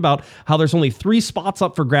 We talked about how there's only 3 spots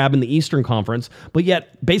up for grab in the Eastern Conference, but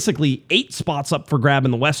yet basically 8 spots up for grab in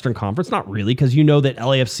the Western Conference. Not really, because you know that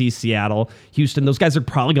LAFC, Seattle, Houston, those guys are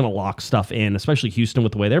probably going to lock stuff in, especially Houston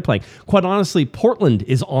with the way they're playing. Quite honestly, Portland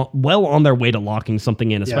is well on their way to locking something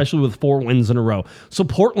in, especially with 4 wins in a row. So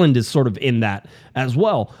Portland is sort of in that as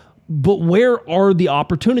well. But where are the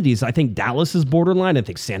opportunities? I think Dallas is borderline. I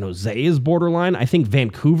think San Jose is borderline. I think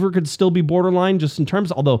Vancouver could still be borderline just in terms,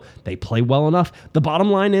 although they play well enough. The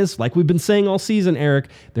bottom line is, like we've been saying all season, Eric,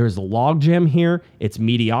 there's a logjam here. It's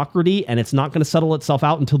mediocrity, and it's not going to settle itself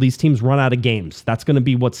out until these teams run out of games. That's going to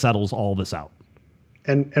be what settles all this out.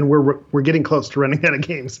 And we're getting close to running out of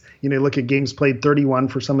games. Look at games played, 31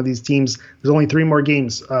 for some of these teams. There's only 3 more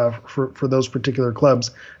games for those particular clubs.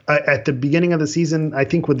 At the beginning of the season, I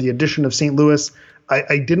think with the addition of St. Louis,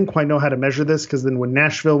 I didn't quite know how to measure this, because then when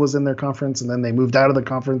Nashville was in their conference and then they moved out of the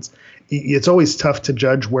conference, it's always tough to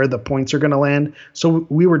judge where the points are going to land. So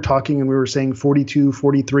we were talking and we were saying 42,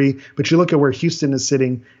 43, but you look at where Houston is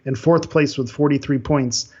sitting in 4th place with 43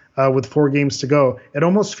 points with 4 games to go. It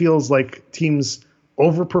almost feels like teams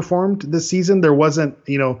overperformed this season. There wasn't,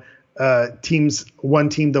 one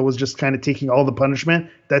team that was just kind of taking all the punishment.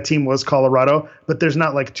 That team was Colorado, but there's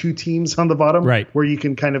not like 2 teams on the bottom where you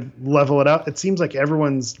can kind of level it out. It seems like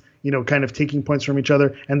everyone's, kind of taking points from each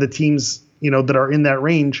other, and the teams, that are in that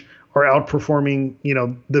range are outperforming,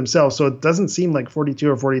 themselves. So it doesn't seem like 42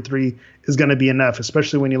 or 43 is going to be enough,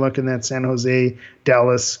 especially when you look in that San Jose,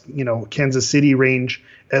 Dallas, Kansas City range.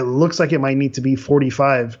 It looks like it might need to be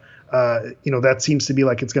 45. That seems to be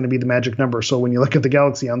like it's going to be the magic number. So when you look at the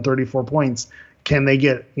Galaxy on 34 points, can they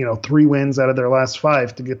get 3 wins out of their last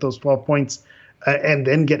 5 to get those 12 points, and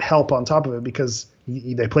then get help on top of it, because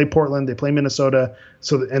they play Portland, they play Minnesota,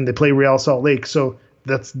 and they play Real Salt Lake. So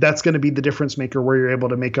that's going to be the difference maker, where you're able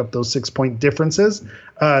to make up those 6-point differences.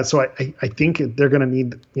 So I think they're going to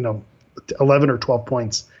need 11 or 12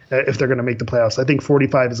 points if they're going to make the playoffs. I think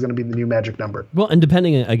 45 is going to be the new magic number. Well, and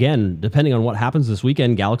depending on what happens this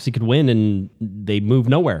weekend, Galaxy could win and they move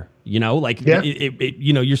nowhere. You're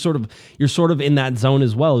sort of in that zone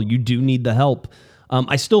as well. You do need the help.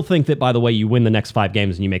 I still think that, by the way, you win the next 5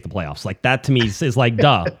 games and you make the playoffs. Like, that to me is like,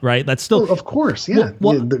 duh, right? That's still... Well, of course, yeah.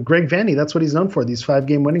 The Greg Vanney, that's what he's known for, these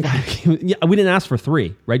 5-game winning streaks. Yeah, we didn't ask for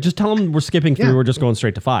 3, right? Just tell them we're skipping 3, we're just going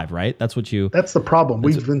straight to 5, right? That's what you... That's the problem.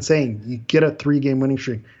 We've been saying, you get a 3-game winning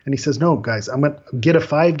streak. And he says, no, guys, I'm going to get a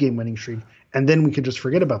 5-game winning streak, and then we could just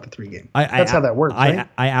forget about the 3-game. That's how that works, right?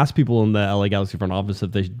 I asked people in the LA Galaxy front office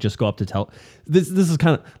if they just go up to tell... This is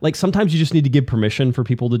kind of... Like, sometimes you just need to give permission for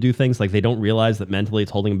people to do things. Like, they don't realize that mentally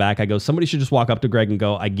it's holding them back. I go, somebody should just walk up to Greg and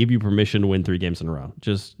go, I give you permission to win 3 games in a row.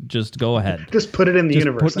 Just go ahead. Just put it in the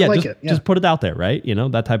universe. I like it. Yeah. Just put it out there, right?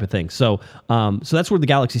 That type of thing. So that's where the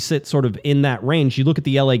Galaxy sits, sort of in that range. You look at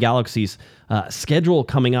the LA Galaxy's schedule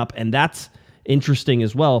coming up, and that's interesting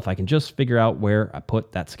as well. If I can just figure out where I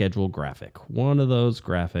put that schedule graphic. One of those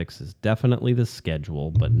graphics is definitely the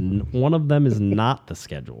schedule, but one of them is not the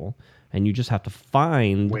schedule. And you just have to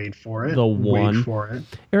find Wait for it.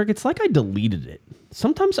 Eric, it's like I deleted it.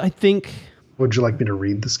 Sometimes I think... Would you like me to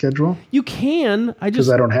read the schedule? You can. Because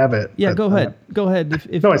I don't have it. Yeah, go ahead. Go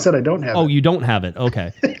ahead. No, I said I don't have it. Oh, you don't have it.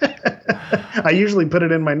 Okay. I usually put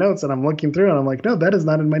it in my notes, and I'm looking through, and I'm like, no, that is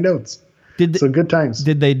not in my notes. So good times.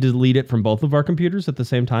 Did they delete it from both of our computers at the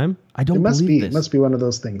same time? I don't believe this. It must be one of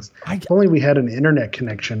those things. If only we had an internet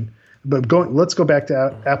connection. But let's go back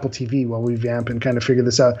to Apple TV while we vamp and kind of figure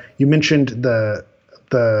this out. You mentioned the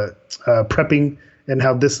prepping and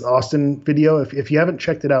how this Austin video, if you haven't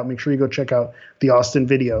checked it out, make sure you go check out the Austin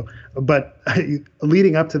video. But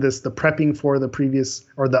leading up to this, the prepping for the previous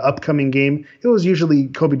or the upcoming game, it was usually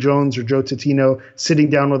Kobe Jones or Joe Tutino sitting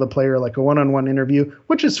down with a player, like a one-on-one interview,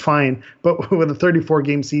 which is fine. But with a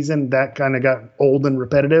 34-game season, that kind of got old and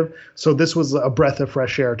repetitive. So this was a breath of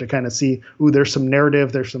fresh air to kind of see, there's some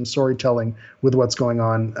narrative, there's some storytelling with what's going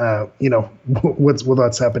on,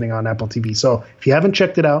 what's happening on Apple TV. So if you haven't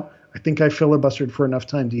checked it out, I think I filibustered for enough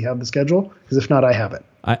time. Do you have the schedule? Because if not, I have it.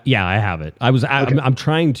 Yeah, I have it. I'm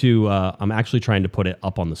trying to. I'm actually trying to put it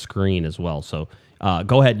up on the screen as well. So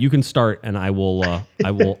go ahead. You can start, and I will.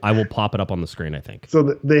 I will pop it up on the screen, I think.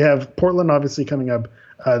 So they have Portland obviously coming up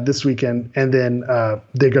this weekend, and then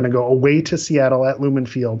they're going to go away to Seattle at Lumen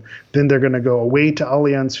Field. Then they're going to go away to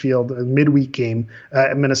Allianz Field, a midweek game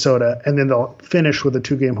at Minnesota, and then they'll finish with a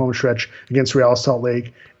 2-game home stretch against Real Salt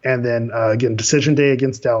Lake. And then, again, decision day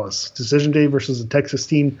against Dallas. Decision day versus a Texas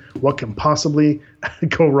team. What can possibly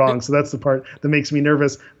go wrong? So that's the part that makes me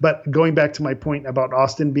nervous. But going back to my point about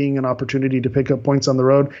Austin being an opportunity to pick up points on the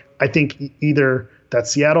road, I think either that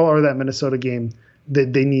Seattle or that Minnesota game,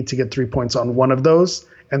 they need to get 3 points on one of those.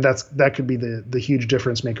 and that could be the huge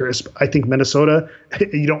difference maker. I think Minnesota,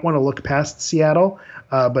 you don't want to look past Seattle,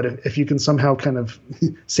 but if you can somehow kind of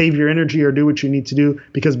save your energy or do what you need to do,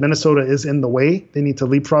 because Minnesota is in the way, they need to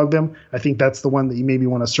leapfrog them. I think that's the one that you maybe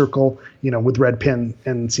want to circle, with red pin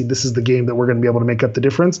and see this is the game that we're going to be able to make up the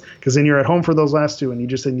difference, because then you're at home for those last two and you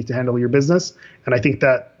just need to handle your business. And I think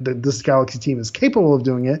that this Galaxy team is capable of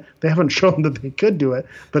doing it. They haven't shown that they could do it,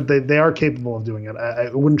 but they are capable of doing it.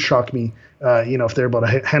 It wouldn't shock me, if they're able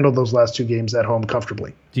to handle those last two games at home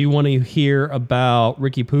comfortably. Do you want to hear about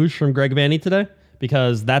Ricky Puig from Greg Vanny today?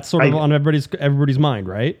 Because that's sort of on everybody's mind,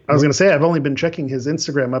 right? I was going to say, I've only been checking his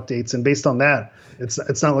Instagram updates, and based on that,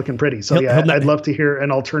 it's not looking pretty. So I'd love to hear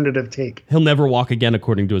an alternative take. He'll never walk again,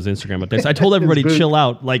 according to his Instagram updates. I told everybody, chill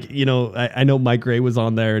out. Like, I know Mike Gray was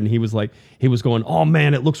on there, and he was going, oh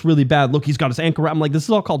man, it looks really bad. Look, he's got his ankle wrap. I'm like, this is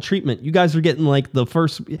all called treatment. You guys are getting like the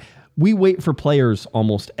first. We wait for players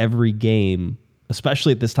almost every game,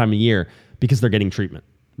 especially at this time of year, because they're getting treatment.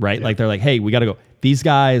 Right? Yeah. Like they're like, hey, we got to go. These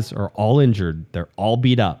guys are all injured. They're all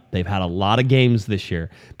beat up. They've had a lot of games this year.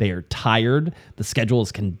 They are tired. The schedule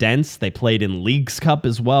is condensed. They played in Leagues Cup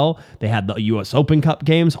as well. They had the U.S. Open Cup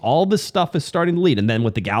games. All this stuff is starting to lead. And then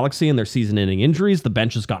with the Galaxy and their season-ending injuries, the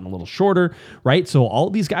bench has gotten a little shorter, right? So all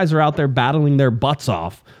these guys are out there battling their butts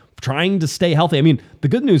off, trying to stay healthy. I mean, the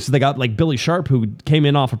good news is they got like Billy Sharp, who came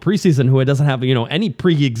in off a preseason, who doesn't have, any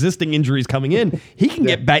pre-existing injuries coming in. He can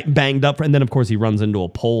get banged up. And then, of course, he runs into a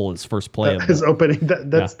pole his first play. His opening.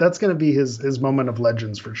 That's going to be his moment of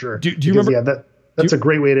legends for sure. Do you remember? Yeah, that's a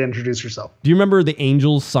great way to introduce yourself. Do you remember the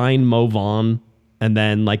Angels signed Mo Vaughn? And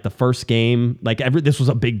then, like, the first game, this was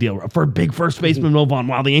a big deal for a big first baseman, Mo Vaughn.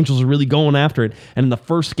 Wow, the Angels are really going after it. And in the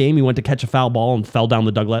first game, he went to catch a foul ball and fell down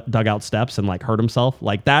the dugout steps and, hurt himself.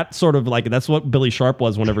 Like, that sort of, that's what Billy Sharp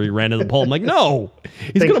was whenever he ran into the pole. I'm like, no,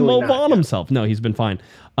 he's going to Mo Vaughn himself. No, he's been fine.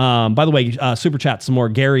 By the way, super chat some more.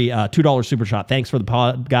 Gary, $2 super chat. Thanks for the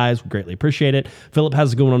pod, guys. We greatly appreciate it. Philip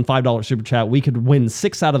has going on $5 super chat. We could win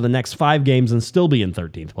 6 out of the next 5 games and still be in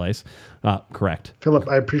 13th place. Correct. Philip,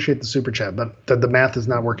 I appreciate the super chat, but the math is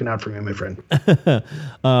not working out for me, my friend.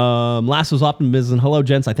 Last was optimism. Hello,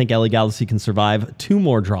 gents. I think LA Galaxy can survive 2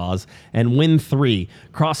 more draws and win 3.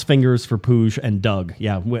 Cross fingers for Puig and Doug.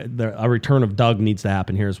 Yeah, a return of Doug needs to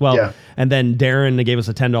happen here as well. Yeah. And then Darren gave us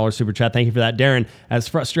a $10 super chat. Thank you for that, Darren. As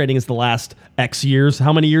frustrating as the last X years,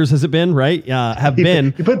 how many years has it been, right?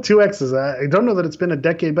 You put 2 X's. I don't know that it's been a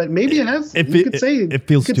decade, but maybe it has. You could say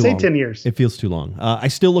 10 years. It feels too long. I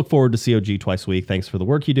still look forward to COG twice a week. Thanks for the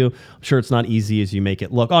work you do. I'm sure it's not easy as you make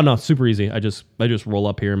it look. Oh no, super easy. I just roll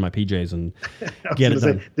up here in my PJs and get it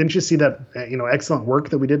done. Didn't you see that excellent work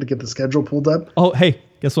that we did to get the schedule pulled up? Oh, hey,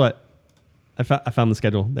 guess what? I found the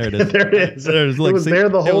schedule. There it is. There it is. It was there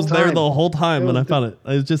the whole time. It was there the whole time when I found it.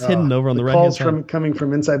 It was just hidden over on the right hand side. Calls coming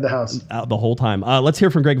from inside the house. The whole time. Let's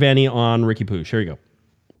hear from Greg Vanny on Ricky Puig. Here you go.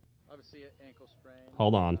 Obviously, ankle sprain.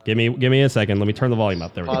 Hold on. Give me a second. Let me turn the volume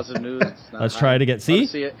up. There we go. Positive news. Let's try it again. See?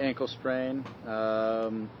 Obviously, ankle sprain.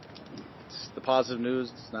 It's the positive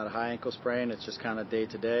news. It's not a high ankle sprain. It's just kind of day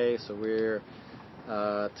to day. So we're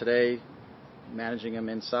today managing him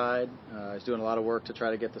inside. He's doing a lot of work to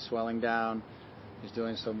try to get the swelling down. He's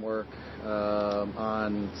doing some work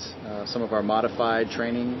on some of our modified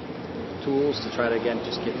training tools to try to, again,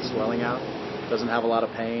 just get the swelling out. Doesn't have a lot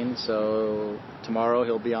of pain, so tomorrow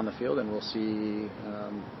he'll be on the field, and we'll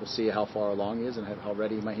see how far along he is and how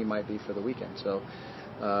ready he might be for the weekend. So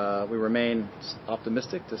we remain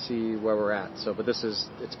optimistic to see where we're at. So, but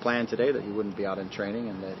it's planned today that he wouldn't be out in training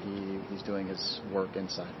and that he's doing his work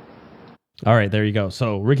inside. All right, there you go.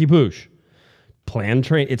 So Ricky Puig, planned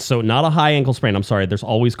train. It's so not a high ankle sprain. I'm sorry. There's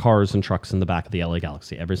always cars and trucks in the back of the LA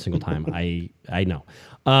Galaxy every single time. I know.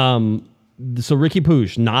 So Ricky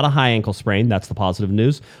Puig, not a high ankle sprain. That's the positive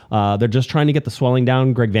news. They're just trying to get the swelling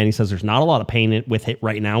down. Greg Vanny says there's not a lot of pain with it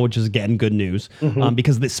right now, which is, again, good news.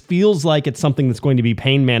 Because this feels like it's something that's going to be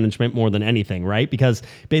pain management more than anything, right? Because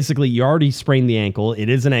basically you already sprained the ankle. It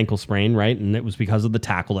is an ankle sprain, right? And it was because of the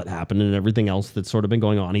tackle that happened and everything else that's sort of been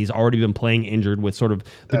going on. He's already been playing injured with sort of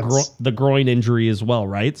the groin injury as well,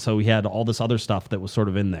 right? So he had all this other stuff that was sort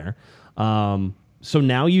of in there. So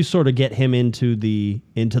now you sort of get him into the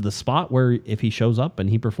spot where if he shows up and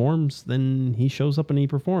he performs, then he shows up and he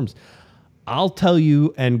performs. I'll tell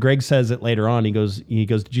you, and Greg says it later on. He goes,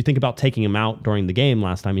 did you think about taking him out during the game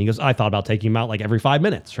last time? And he goes, I thought about taking him out like every 5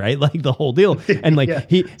 minutes, right? Like the whole deal. And like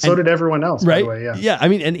so did everyone else, right? By the way, Yeah. I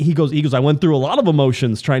mean, and he goes, I went through a lot of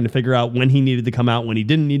emotions trying to figure out when he needed to come out, when he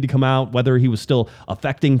didn't need to come out, whether he was still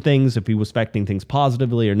affecting things, if he was affecting things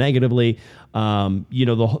positively or negatively,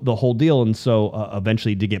 the whole deal. And so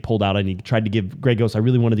eventually he did get pulled out, and he tried to give, Greg goes, I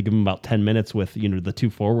really wanted to give him about 10 minutes with, the two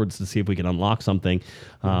forwards to see if we could unlock something.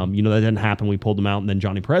 That didn't happen. We pulled him out, and then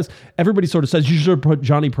Johnny Perez. Everybody sort of says you should have put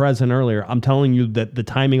Johnny Perez in earlier. I'm telling you that the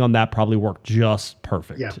timing on that probably worked just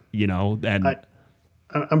perfect. Yeah. And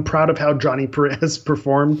I'm proud of how Johnny Perez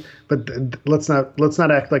performed, but let's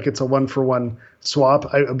not act like it's a 1-for-1 swap.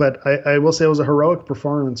 But I will say it was a heroic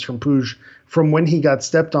performance from Puig. From when he got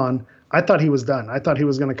stepped on, I thought he was done. I thought he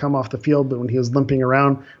was going to come off the field, but when he was limping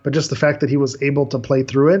around, but just the fact that he was able to play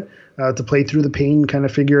through it, to play through the pain, kind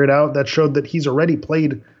of figure it out, that showed that he's already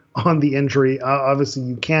played on the injury. Obviously,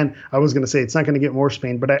 you can. I was going to say it's not going to get more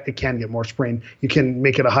sprain, but it can get more sprain. You can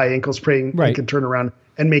make it a high ankle sprain. Right. You can turn around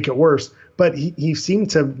and make it worse. But he seemed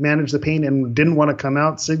to manage the pain and didn't want to come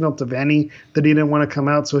out. Signaled to Vanny that he didn't want to come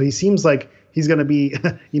out. So he seems like he's going to be,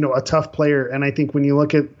 a tough player. And I think when you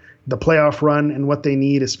look at the playoff run and what they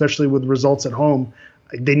need, especially with results at home,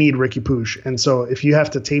 they need Ricky Puig. And so if you have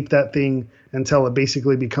to tape that thing until it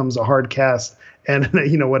basically becomes a hard cast, and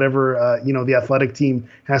whatever the athletic team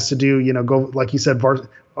has to do, go, like you said,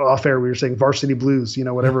 off air we were saying varsity blues,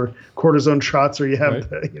 whatever cortisone shots, or you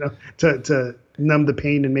have right. to numb the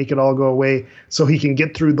pain and make it all go away so he can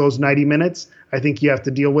get through those 90 minutes. I think you have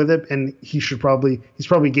to deal with it, and he's probably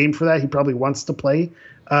game for that. He probably wants to play,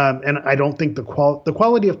 and I don't think the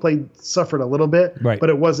quality of play suffered a little bit, right. But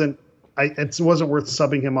it wasn't worth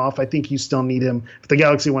subbing him off. I think you still need him. If the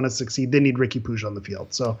Galaxy want to succeed, they need Ricky Puig on the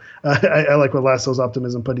field. So I like what Lasso's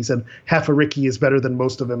optimism put. He said half a Ricky is better than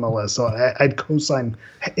most of MLS. So I'd co-sign.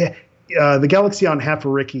 The Galaxy on half a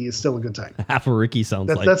Ricky is still a good time. Half a Ricky sounds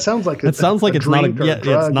like that sounds like it's not a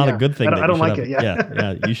good thing. I don't like it.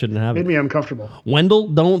 Yeah, you shouldn't have it. Made me uncomfortable. Wendell,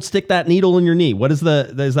 don't stick that needle in your knee. What is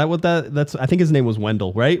is that what that's? I think his name was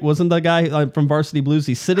Wendell, right? Wasn't the guy from Varsity Blues?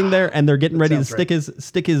 He's sitting there and they're getting ready to stick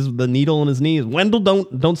the needle in his knee. Wendell,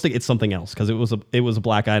 don't stick. It's something else because it was a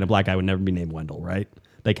black guy, and a black guy would never be named Wendell, right?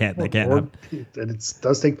 They can't. It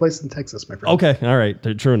does take place in Texas, my friend. Okay, all right,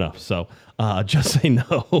 true enough. So, just say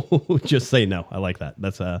no. Just say no. I like that.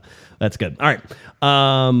 That's good. All right.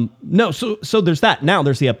 No. So there's that. Now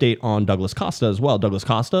there's the update on Douglas Costa as well. Douglas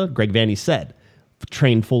Costa, Greg Vanny said,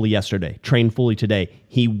 trained fully yesterday. Trained fully today.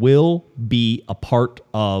 He will be a part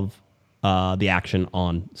of the action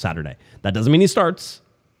on Saturday. That doesn't mean he starts.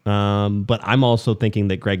 But I'm also thinking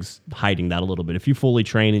that Greg's hiding that a little bit. If you fully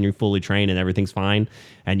train and everything's fine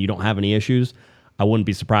and you don't have any issues, I wouldn't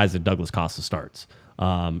be surprised if Douglas Costa starts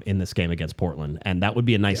in this game against Portland. And that would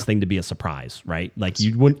be a nice thing to be a surprise, right? Like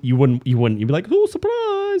you'd be like, oh,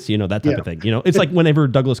 surprise, that type of thing. It's like whenever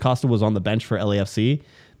Douglas Costa was on the bench for LAFC,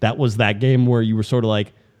 that was that game where you were sort of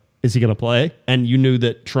like, is he going to play? And you knew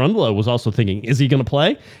that Trundle was also thinking, is he going to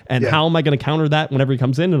play? And how am I going to counter that whenever he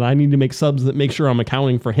comes in? And I need to make subs that make sure I'm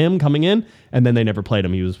accounting for him coming in. And then they never played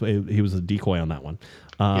him. He was a decoy on that one.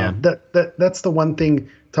 That's the one thing.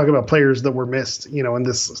 Talk about players that were missed, in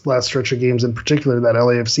this last stretch of games, in particular that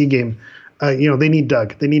LAFC game. They need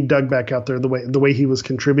Doug. They need Doug back out there the way he was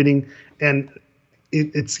contributing. And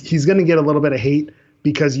he's going to get a little bit of hate,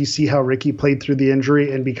 because you see how Ricky played through the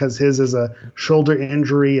injury, and because his is a shoulder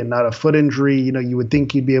injury and not a foot injury, you would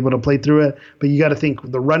think he'd be able to play through it. But you got to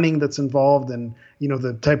think the running that's involved and,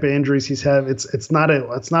 the type of injuries he's had, it's not a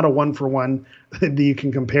 1-for-1 that you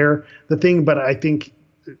can compare the thing. But I think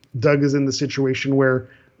Doug is in the situation where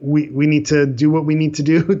we need to do what we need to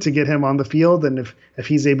do to get him on the field. And if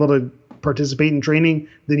he's able to participate in training,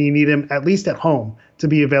 then you need him at least at home to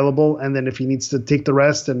be available. And then if he needs to take the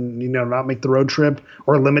rest and, not make the road trip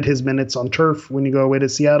or limit his minutes on turf when you go away to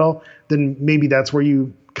Seattle, then maybe that's where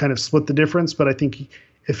you kind of split the difference. But I think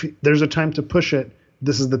if there's a time to push it,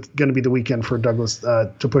 this is going to be the weekend for Douglas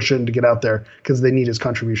to push it and to get out there, because they need his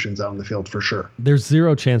contributions out on the field for sure. There's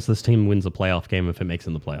zero chance this team wins a playoff game if it makes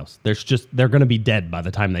in the playoffs. They're going to be dead by the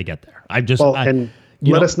time they get there.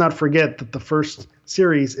 Let us not forget that the first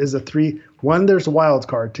series is there's a wild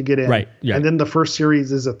card to get in. Right. Yeah. And then the first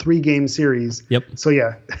series is a 3-game series. Yep.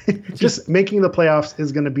 So just making the playoffs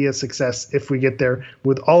is going to be a success if we get there.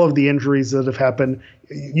 With all of the injuries that have happened,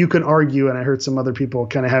 you can argue, and I heard some other people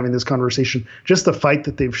kind of having this conversation, just the fight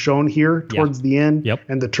that they've shown here towards the end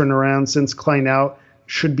and the turnaround since Klein out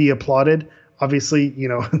should be applauded. Obviously,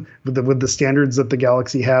 with the standards that the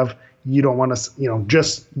Galaxy have, you don't want to,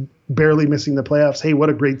 just barely missing the playoffs. Hey, what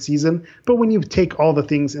a great season. But when you take all the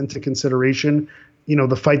things into consideration,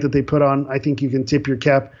 the fight that they put on, I think you can tip your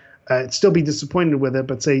cap. Still be disappointed with it,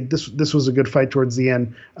 but say this was a good fight towards the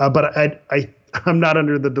end. But I'm not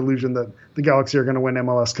under the delusion that the Galaxy are going to win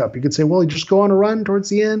MLS Cup. You could say, well, you just go on a run towards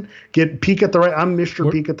the end, peak at the right. I'm Mr.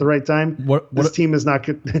 Peak at the right time. This team is not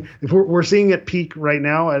good. We're seeing it peak right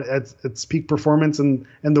now at its peak performance, and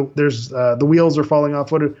there's the wheels are falling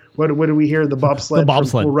off. What do we hear? The bobsled. The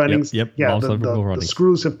bobsled. Cool Runnings. Yep. Yeah. The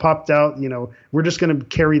screws have popped out. We're just going to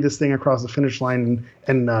carry this thing across the finish line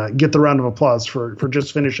and get the round of applause for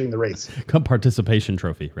just finishing the race. Participation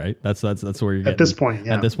trophy, right? That's where you're getting. At this point,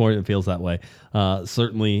 yeah. At this point, it feels that way.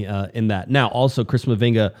 Certainly in that. Now, also Chris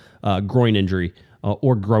Mavinga, groin injury.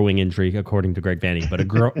 Or growing injury, according to Greg Vanny, but a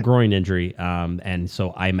groin injury, and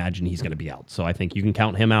so I imagine he's going to be out. So I think you can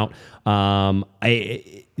count him out.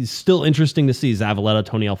 It's still interesting to see Zavaleta,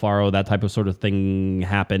 Tony Alfaro, that type of sort of thing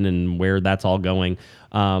happen and where that's all going.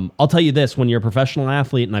 I'll tell you this, when you're a professional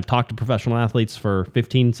athlete, and I've talked to professional athletes for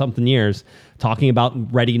 15-something years, talking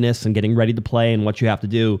about readiness and getting ready to play and what you have to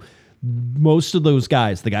do, most of those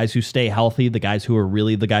guys, the guys who stay healthy, the guys who are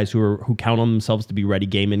really the guys who count on themselves to be ready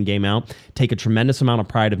game in, game out, take a tremendous amount of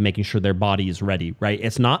pride of making sure their body is ready, right?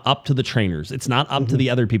 It's not up to the trainers. It's not up to the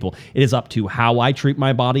other people. It is up to how I treat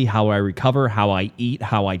my body, how I recover, how I eat,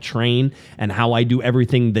 how I train, and how I do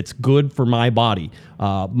everything that's good for my body.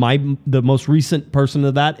 The most recent person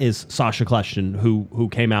of that is Sasha Kljestan, who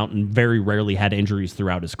came out and very rarely had injuries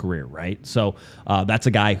throughout his career, right? So that's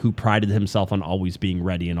a guy who prided himself on always being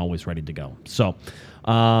ready and always ready to go. So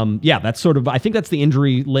that's sort of, I think that's the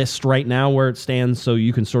injury list right now where it stands. So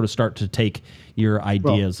you can sort of start to take your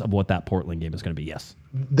ideas of what that Portland game is going to be. Yes.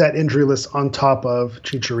 That injury list on top of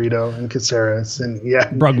Chicharito and Caceres and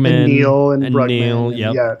Brugman and Neil and Brugman. Neil,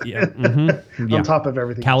 yeah. On top of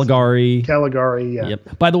everything. Caligari, yeah.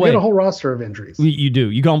 Yep. By the way, we had a whole roster of injuries. You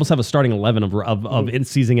do. You can almost have a starting 11 of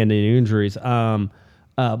in-season ending injuries. By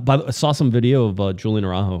the way, I saw some video of Julian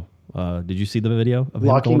Araujo. Did you see the video of him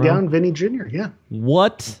locking down Vinny Jr.? Yeah.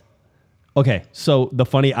 What? Okay, so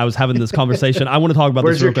I was having this conversation. I want to talk about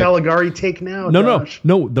Where's this real quick. Where's your Caligari take now, Josh?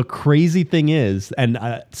 No. The crazy thing is, and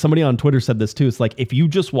somebody on Twitter said this too, it's like, if you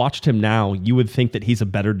just watched him now, you would think that he's a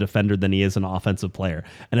better defender than he is an offensive player.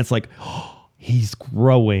 And it's like, he's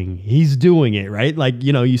growing. He's doing it, right? Like,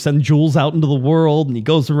 you send Jules out into the world and he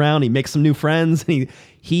goes around, he makes some new friends, and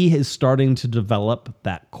he is starting to develop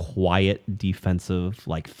that quiet defensive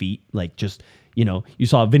feat, just you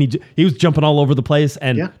saw Vinny, he was jumping all over the place,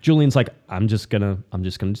 and Julian's like, I'm just gonna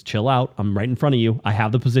chill out. I'm right in front of you. I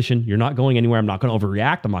have the position. You're not going anywhere. I'm not gonna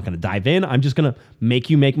overreact. I'm not gonna dive in. I'm just gonna make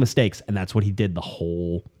you make mistakes. And that's what he did the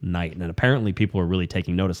whole night. And apparently people are really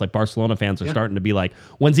taking notice. Like Barcelona fans are starting to be like,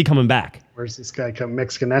 when's he coming back? Where's this guy come?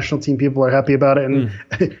 Mexican national team people are happy about it. And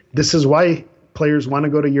this is why players want to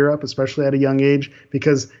go to Europe, especially at a young age,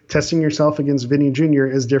 because testing yourself against Vinny Jr.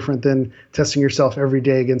 is different than testing yourself every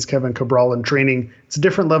day against Kevin Cabral in training. It's a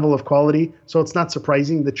different level of quality, so it's not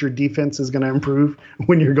surprising that your defense is going to improve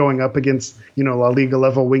when you're going up against, La Liga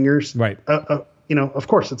level wingers. Right. Of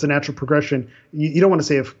course, it's a natural progression. You don't want to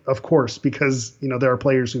say of course, because there are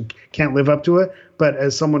players who can't live up to it. But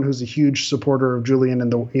as someone who's a huge supporter of Julian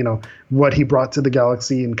and what he brought to the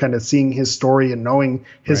Galaxy, and kind of seeing his story and knowing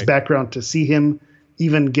his background, to see him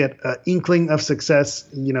even get an inkling of success,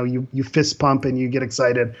 you fist pump and you get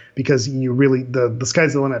excited, because you really the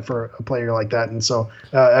sky's the limit for a player like that. And so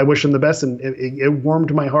I wish him the best, and it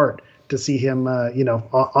warmed my heart to see him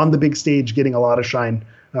on the big stage getting a lot of shine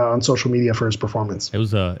on social media for his performance. It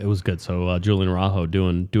was good. So Julian Araujo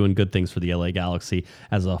doing good things for the LA Galaxy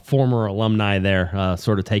as a former alumni there,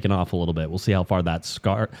 sort of taking off a little bit. We'll see how far that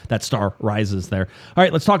star rises there. All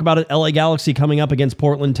right, let's talk about it. LA Galaxy coming up against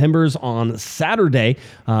Portland Timbers on Saturday,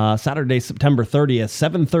 September 30th,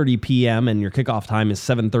 7:30 p.m. and your kickoff time is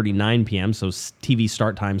 7:39 p.m. So TV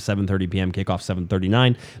start time 7:30 p.m. Kickoff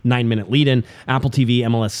 7:39. 9-minute lead-in. Apple TV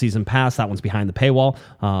MLS Season Pass. That one's behind the paywall.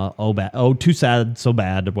 Too sad, so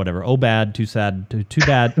bad. Whatever. Oh, bad, too sad, too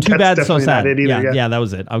bad, too bad, so sad. Yeah, that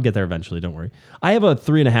was it. I'll get there eventually. Don't worry. I have a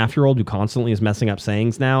 3.5-year-old who constantly is messing up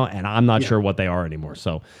sayings now, and I'm not sure what they are anymore.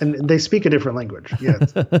 So, and they speak a different language. Yeah,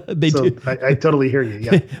 they do. I totally hear you.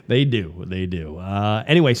 Yeah, they do.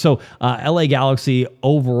 Anyway, so LA Galaxy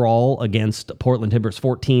overall against Portland Timbers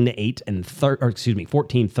 14-8 and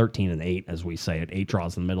 14-13-8, as we say it. 8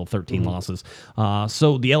 draws in the middle, 13 losses.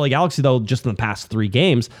 So the LA Galaxy, though, just in the past 3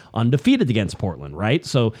 games, undefeated against Portland, right?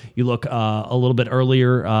 So you look a little bit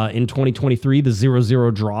earlier in 2023, the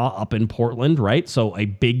 0-0 draw up in Portland, right? So a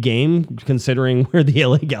big game considering where the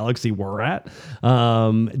LA Galaxy were at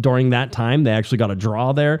during that time. They actually got a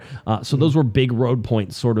draw there. So those were big road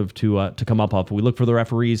points sort of to come up off. We look for the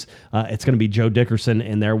referees. It's going to be Joe Dickerson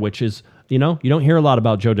in there, which is, you don't hear a lot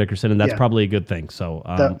about Joe Dickerson, and that's probably a good thing. So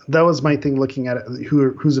that was my thing looking at it,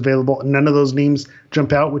 who's available. None of those names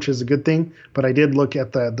jump out, which is a good thing. But I did look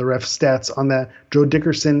at the ref stats on that. Joe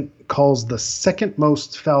Dickerson calls the second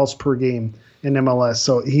most fouls per game in MLS.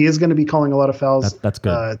 So he is going to be calling a lot of fouls. That's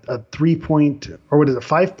good. A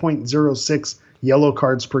 5.06 yellow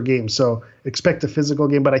cards per game. So expect a physical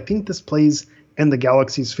game. But I think this plays in the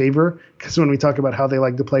Galaxy's favor, because when we talk about how they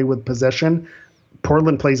like to play with possession,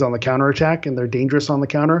 Portland plays on the counterattack, and they're dangerous on the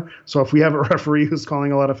counter. So if we have a referee who's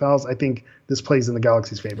calling a lot of fouls, I think this plays in the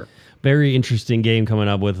Galaxy's favor. Very interesting game coming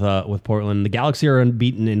up with Portland. The Galaxy are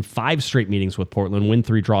unbeaten in 5 straight meetings with Portland. Win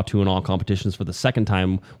 3, draw 2 in all competitions for the second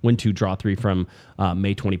time. Win 2, draw 3 from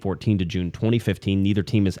May 2014 to June 2015. Neither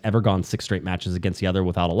team has ever gone 6 straight matches against the other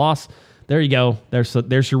without a loss. There you go. There's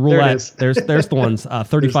your roulette. There's the ones.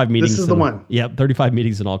 35 meetings. This is the one. Yep, 35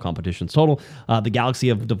 meetings in all competitions total. The Galaxy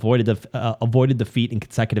have avoided defeat in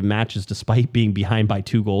consecutive matches despite being behind by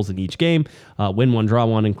 2 goals in each game. Win 1, draw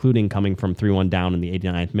 1, including coming from 3-1 down in the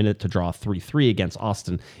 89th minute to draw 3-3 against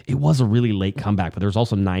Austin. It was a really late comeback, but there was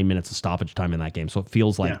also 9 minutes of stoppage time in that game, so it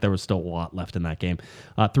feels like there was still a lot left in that game.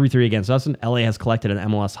 3-3 against Austin. LA has collected an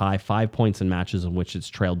MLS high 5 points in matches in which it's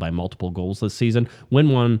trailed by multiple goals this season. Win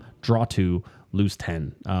 1, draw 2, lose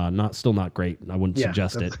 10. Still not great. I wouldn't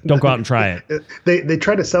suggest it. Don't go out and try it. They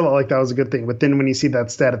try to sell it like that was a good thing, but then when you see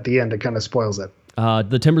that stat at the end, it kind of spoils it.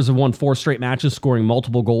 The Timbers have won 4 straight matches, scoring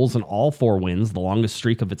multiple goals in all 4 wins, the longest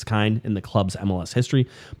streak of its kind in the club's MLS history.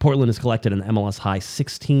 Portland has collected an MLS high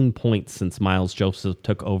 16 points since Miles Joseph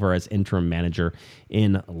took over as interim manager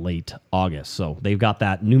in late August. So they've got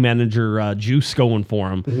that new manager juice going for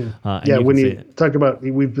them.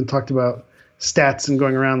 Mm-hmm. We've been talking about stats and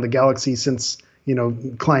going around the Galaxy since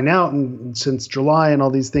Klein out and since July and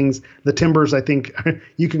all these things. The Timbers, I think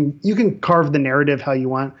you can carve the narrative how you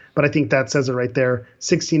want, but I think that says it right there.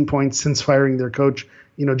 16 points since firing their coach.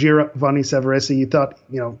 Giovanni Savarese, you thought,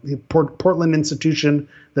 Portland institution,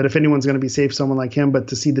 that if anyone's going to be safe, someone like him, but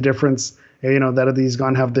to see the difference, that he's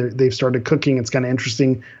gone, they've started cooking. It's kind of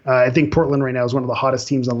interesting. I think Portland right now is one of the hottest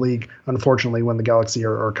teams in the league, unfortunately, when the Galaxy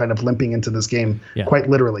are kind of limping into this game, quite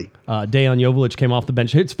literally. Dejan Joveljic came off the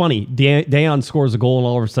bench. It's funny. Dejan scores a goal, and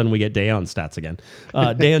all of a sudden we get Dejan stats again.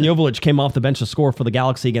 Dejan Joveljic came off the bench to score for the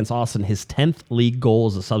Galaxy against Austin, his 10th league goal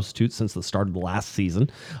as a substitute since the start of the last season.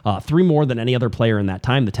 3 more than any other player in that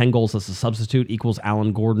time. The 10 goals as a substitute equals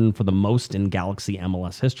Alan Gordon for the most in Galaxy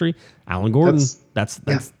MLS history. Alan Gordon, that's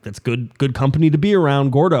good company to be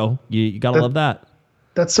around. Gordo, you got to love that.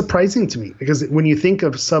 That's surprising to me, because when you think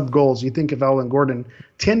of sub goals, you think of Alan Gordon.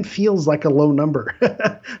 10 feels like a low number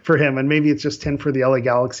for him, and maybe it's just 10 for the LA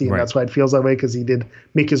Galaxy, and that's why it feels that way, because he did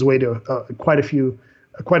make his way to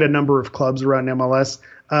quite a number of clubs around MLS.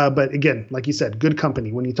 But again, like you said, good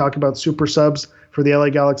company. When you talk about super subs for the LA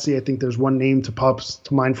Galaxy, I think there's one name to pops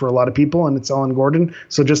to mind for a lot of people, and it's Alan Gordon.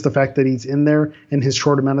 So just the fact that he's in there in his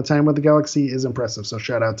short amount of time with the Galaxy is impressive. So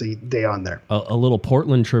shout out to Dejan there. A little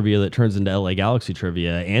Portland trivia that turns into LA Galaxy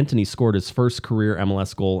trivia. Anthony scored his first career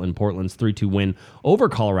MLS goal in Portland's 3-2 win over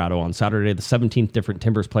Colorado on Saturday, the 17th different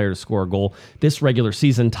Timbers player to score a goal this regular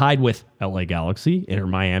season, tied with LA Galaxy, Inter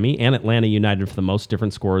Miami, and Atlanta United for the most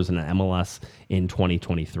different scorers in MLS in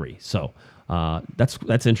 2023. So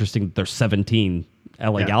that's interesting. There's 17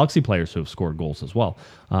 LA Galaxy players who have scored goals as well.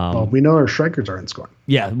 We know our strikers aren't scoring.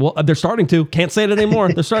 Yeah, well, they're starting to. Can't say it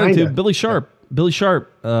anymore. They're starting to. Billy Sharp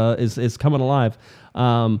is coming alive.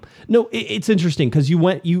 It's interesting because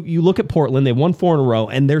you look at Portland. They won 4 in a row,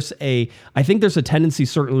 and I think there's a tendency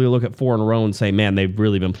certainly to look at 4 in a row and say, man, they've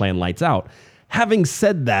really been playing lights out. Having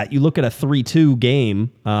said that, you look at a 3-2 game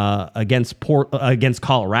against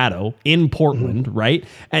Colorado in Portland, right?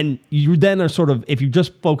 And you then are sort of, if you're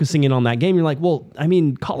just focusing in on that game, you're like, well, I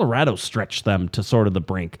mean, Colorado stretched them to sort of the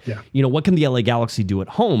brink. Yeah. What can the LA Galaxy do at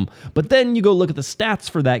home? But then you go look at the stats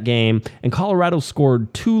for that game, and Colorado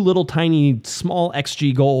scored 2 little tiny small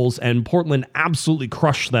XG goals, and Portland absolutely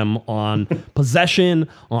crushed them on possession,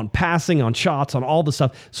 on passing, on shots, on all the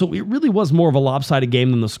stuff. So it really was more of a lopsided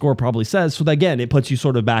game than the score probably says. So that, again, it puts you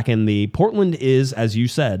sort of back in the Portland is, as you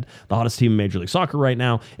said, the hottest team in Major League Soccer right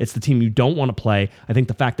now. It's the team you don't want to play. I think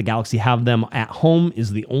the fact the Galaxy have them at home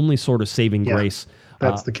is the only sort of saving grace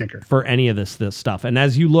That's the kicker for any of this stuff. And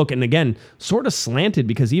as you look, and again, sort of slanted,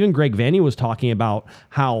 because even Greg Vanney was talking about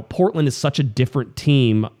how Portland is such a different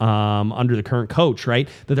team under the current coach, right?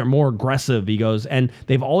 That they're more aggressive. He goes, and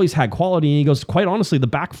they've always had quality. And he goes, quite honestly, the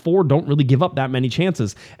back four don't really give up that many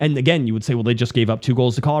chances. And again, you would say, well, they just gave up 2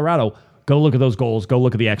 goals to Colorado. Go look at those goals. Go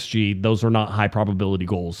look at the XG. Those are not high probability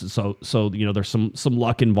goals. So there's some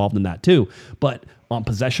luck involved in that too. But on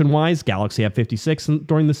possession wise, Galaxy have 56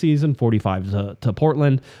 during the season, 45 to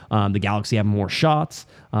Portland. The Galaxy have more shots.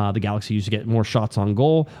 The Galaxy usually get more shots on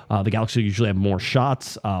goal. The Galaxy usually have more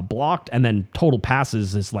shots blocked, and then total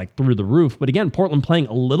passes is like through the roof. But again, Portland playing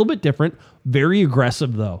a little bit different, very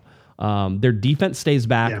aggressive though. Their defense stays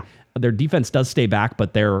back. Yeah. Their defense does stay back,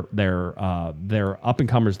 but their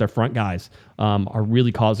up-and-comers, their front guys, are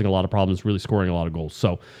really causing a lot of problems, really scoring a lot of goals.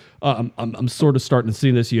 So I'm sort of starting to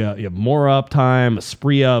see this. You have more uptime.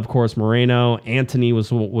 Asprilla, of course, Moreno. Antony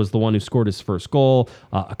was the one who scored his first goal.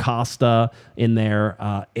 Acosta in there.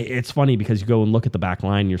 It's funny because you go and look at the back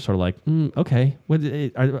line, and you're sort of like, okay, where's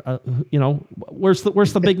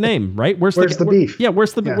the big name, right? Where's the beef?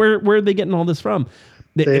 Where are they getting all this from?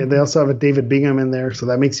 They also have a David Bingham in there, so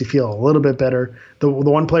that makes you feel a little bit better. The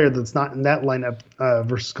one player that's not in that lineup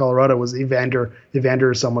versus Colorado was Evander.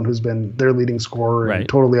 Evander is someone who's been their leading scorer and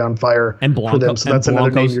totally on fire for them. So that's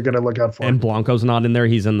another name you're going to look out for. And Blanco's not in there.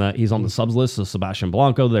 He's on the subs list. So Sebastian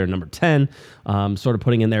Blanco, they're number 10, sort of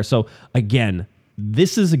putting in there. So again,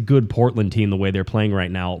 this is a good Portland team the way they're playing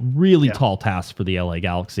right now. Really tall task for the LA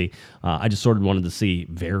Galaxy. I just sort of wanted to see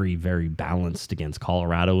very, very balanced against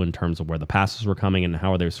Colorado in terms of where the passes were coming and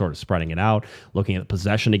how they're sort of spreading it out. Looking at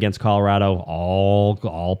possession against Colorado, all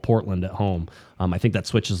Portland at home. I think that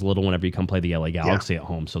switches a little whenever you come play the LA Galaxy at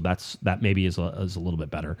home. So that maybe is a little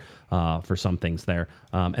bit better for some things there.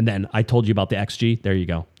 And then I told you about the XG. There you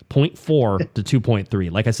go. 0.4 to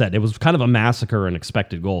 2.3. Like I said, it was kind of a massacre in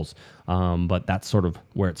expected goals. But that's sort of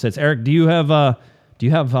where it sits. Eric, do you have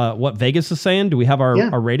what Vegas is saying? Do we have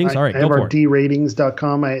our ratings? All right, I have our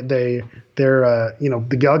dratings.com. They're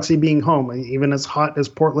the Galaxy being home, even as hot as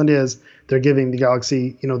Portland is, they're giving the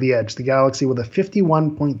Galaxy, the edge. The Galaxy with a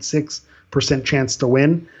 51.6% chance to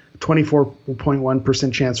win,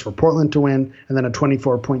 24.1% chance for Portland to win, and then a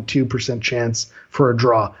 24.2% chance for a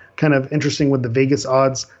draw. Kind of interesting with the Vegas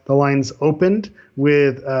odds. The lines opened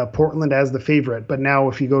with Portland as the favorite, but now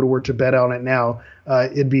if you go to bet on it now,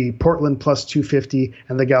 it'd be Portland plus 250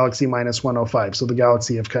 and the Galaxy minus 105. So the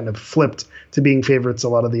Galaxy have kind of flipped to being favorites. A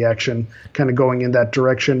lot of the action kind of going in that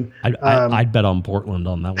direction. I'd bet on Portland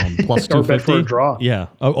on that one. Plus 250. Or bet for a draw. Yeah.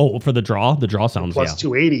 Oh, for the draw? The draw sounds plus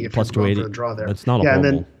 280 if plus you're going for a draw there. That's not a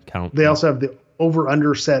horrible count. They also have the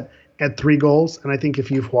over-under set at 3 goals. And I think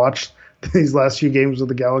if you've watched these last few games with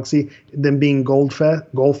the Galaxy, them being goal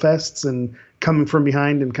fests and coming from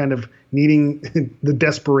behind and kind of needing the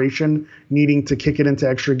desperation, needing to kick it into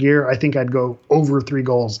extra gear, I think I'd go over 3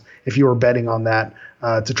 goals if you were betting on that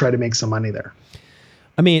to try to make some money there.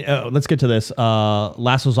 I mean, let's get to this.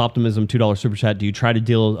 Lasso's Optimism, $2 super chat. Do you try to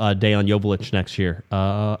deal Dejan Joveljic next year?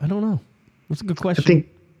 I don't know. That's a good question. I think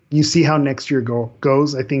you see how next year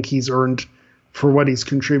goes. I think he's earned for what he's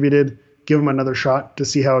contributed. Give him another shot to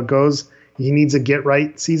see how it goes. He needs a get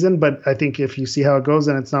right season, but I think if you see how it goes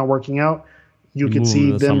and it's not working out, you could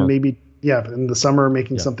see them maybe in the summer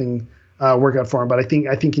making something work out for him. But I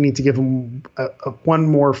think you need to give him one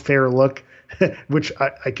more fair look, which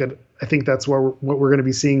I think that's what we're going to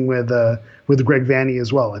be seeing with Greg Vanney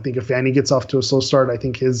as well. I think if Vanney gets off to a slow start, I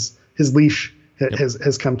think his leash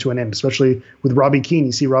has come to an end, especially with Robbie Keane.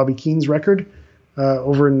 You see Robbie Keane's record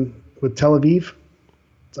over with Tel Aviv.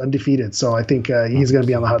 It's undefeated, so I think he's going to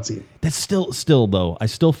be on the hot seat. That's still though. I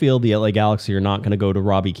still feel the LA Galaxy are not going to go to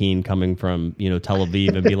Robbie Keane coming from Tel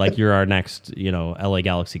Aviv and be like, you're our next LA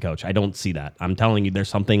Galaxy coach. I don't see that. I'm telling you, there's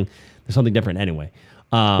something different anyway.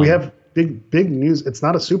 We have big news. It's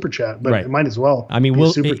not a super chat, but it might as well. I mean,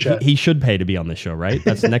 he should pay to be on this show, right?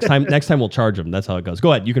 That's the next time. Next time we'll charge him. That's how it goes.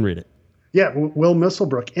 Go ahead, you can read it. Yeah, Will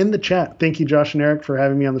Misselbrook in the chat. Thank you, Josh and Eric, for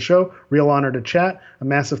having me on the show. Real honor to chat. A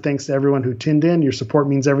massive thanks to everyone who tuned in. Your support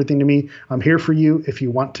means everything to me. I'm here for you if you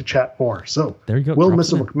want to chat more. So there you go. Will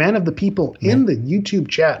Misselbrook, man of the people in the YouTube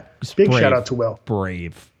chat. Big shout out to Will.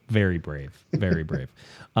 Brave. Very brave. Very brave.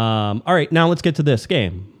 All right, now let's get to this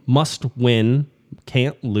game. Must win,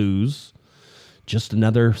 can't lose. just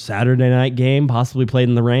another Saturday night game, possibly played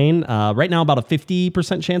in the rain. Right now, about a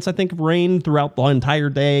 50% chance, I think, of rain throughout the entire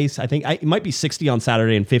day. I think it might be 60 on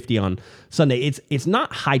Saturday and 50 on Sunday. It's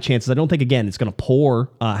not high chances. I don't think, again, it's going to pour.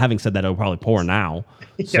 Having said that, it'll probably pour now.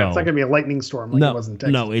 Yeah, it's not going to be a lightning storm like it was in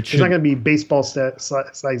Texas. No, it's not going to be baseball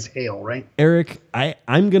size hail, right? Eric,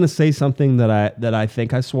 I'm going to say something that I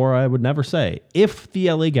think I swore I would never say. If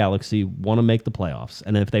the LA Galaxy want to make the playoffs,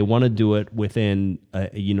 and if they want to do it within,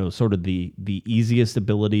 sort of the easiest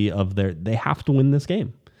ability of they have to win this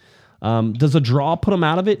game. Does a draw put them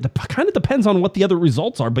out of it? Kind of depends on what the other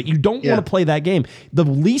results are, but you don't want to play that game. The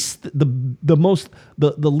least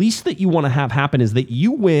that you want to have happen is that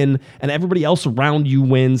you win and everybody else around you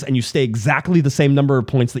wins, and you stay exactly the same number of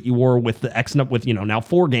points that you were with the X with now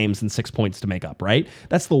 4 games and 6 points to make up. Right?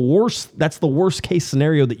 That's the worst. That's the worst case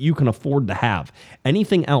scenario that you can afford to have.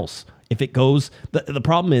 Anything else, if it goes, the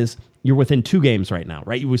problem is, you're within 2 games right now,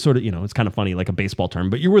 right? You sort of, it's kind of funny, like a baseball term,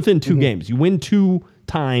 but you're within 2 games. You win 2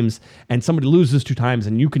 times and somebody loses 2 times,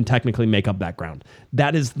 and you can technically make up that ground.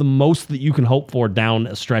 That is the most that you can hope for down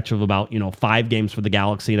a stretch of about, 5 games for the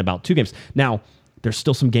Galaxy and about 2 games. Now, there's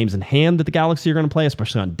still some games in hand that the Galaxy are going to play,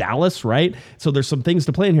 especially on Dallas, right? So there's some things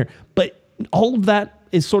to play in here. But all of that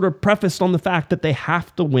is sort of prefaced on the fact that they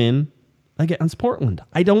have to win against Portland.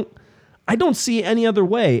 I don't see any other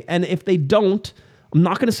way. And if they don't, I'm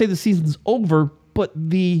not going to say the season's over, but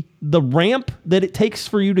the ramp that it takes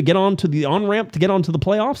for you to get onto the on-ramp to get onto the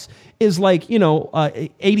playoffs is like,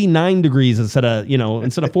 89 degrees instead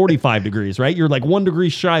of 45 degrees, right? You're like 1 degree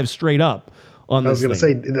shy of straight up on this. I was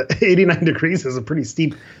going to say 89 degrees is a pretty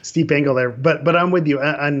steep angle there, but I'm with you.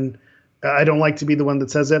 And I don't like to be the one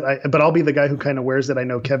that says it, but I'll be the guy who kind of wears it. I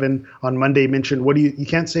know Kevin on Monday mentioned, you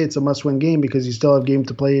can't say it's a must-win game because you still have game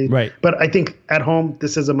to play. Right. But I think at home,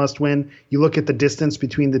 this is a must-win. You look at the distance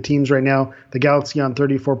between the teams right now, the Galaxy on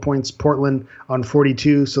 34 points, Portland on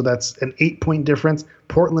 42, so that's an 8-point difference.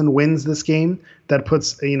 Portland wins this game. That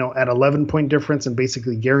puts, at 11-point difference and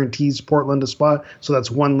basically guarantees Portland a spot. So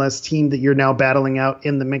that's one less team that you're now battling out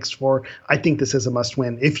in the mix for. I think this is a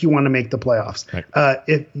must-win if you want to make the playoffs. Right.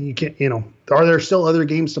 If you can, are there still other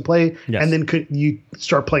games to play? Yes. And then could you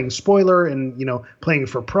start playing spoiler and, playing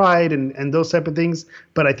for pride and those type of things?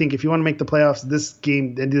 But I think if you want to make the playoffs,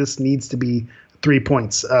 this needs to be 3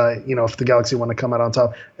 points. If the Galaxy want to come out on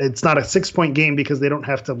top, it's not a 6-point game because they don't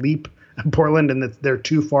have to leap Portland and they're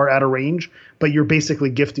too far out of range, but you're basically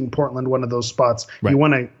gifting Portland one of those spots. Right. You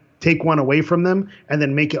want to take one away from them and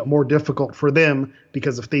then make it more difficult for them,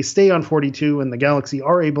 because if they stay on 42 and the Galaxy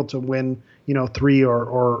are able to win, 3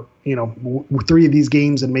 or 3 of these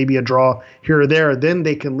games and maybe a draw here or there, then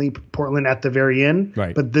they can leap Portland at the very end.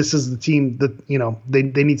 Right. But this is the team that,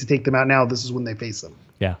 they need to take them out now. This is when they face them.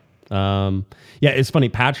 Yeah. It's funny.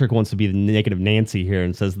 Patrick wants to be the negative Nancy here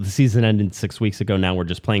and says the season ended 6 weeks ago. Now we're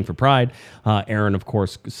just playing for pride. Aaron, of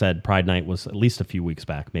course, said Pride Night was at least a few weeks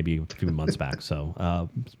back, maybe a few months back. So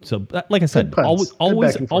like I said,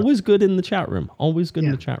 always good in the chat room. Always good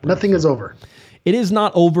in the chat room. Nothing is over. It is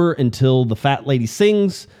not over until the fat lady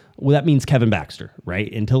sings. Well, that means Kevin Baxter,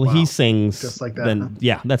 right? Until he sings, just like that. Then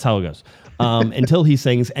that's how it goes. Until he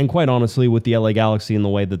sings, and quite honestly, with the LA Galaxy and the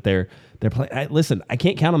way that they're playing, listen, I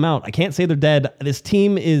can't count them out. I can't say they're dead. This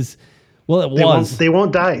team is, they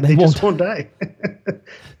won't die. They just won't die.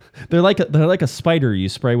 They're like a spider you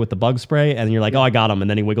spray with the bug spray, and you're like, oh, I got him,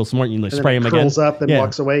 and then he wiggles some more, and you spray him again. Curls up and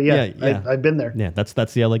walks away. Yeah. I've been there. Yeah, that's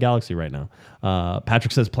the LA Galaxy right now.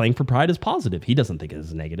 Patrick says playing for pride is positive. He doesn't think it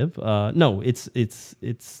is negative. No, it's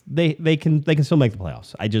they can still make the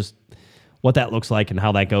playoffs. What that looks like and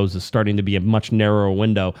how that goes is starting to be a much narrower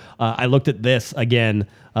window. I looked at this again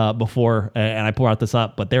before, and I pour out this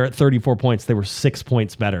up, but they're at 34 points. They were 6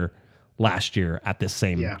 points better last year at this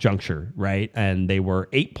same juncture, right? And they were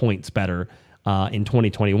 8 points better in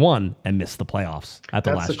 2021 and missed the playoffs at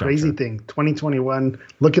the last juncture. That's the crazy thing. 2021,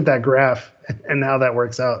 look at that graph and how that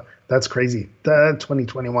works out. That's crazy.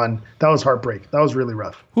 2021, that was heartbreak. That was really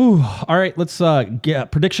rough. Ooh, all right, let's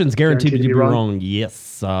get predictions guaranteed to be wrong.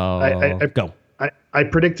 Yes. Go. I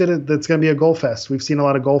predicted it. That's going to be a goal fest. We've seen a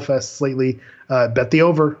lot of goal fests lately. Bet the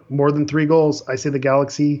over, more than 3 goals. I say the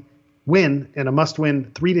Galaxy win, and a must-win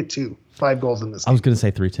 3-2. 5 goals in this game. I was going to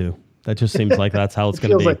say 3-2. That just seems like that's how it's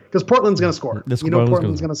going to be. Because Portland's going to score.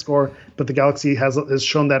 Portland's going to score, but the Galaxy has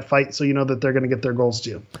shown that fight, so you know that they're going to get their goals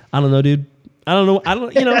too. I don't know, dude. I don't know.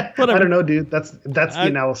 Whatever. I don't know, dude. That's the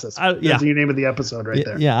analysis. That's your name of the episode right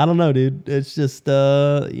there. Yeah, I don't know, dude. It's just,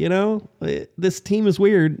 this team is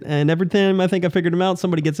weird, and every time I think I figured them out,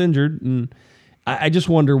 somebody gets injured, and I just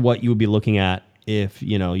wonder what you would be looking at if,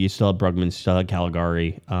 you still had Brugman, you still had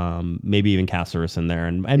Caligari, maybe even Caceres in there,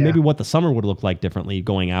 and maybe what the summer would look like differently,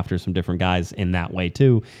 going after some different guys in that way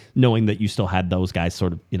too, knowing that you still had those guys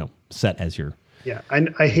sort of, set as your... Yeah,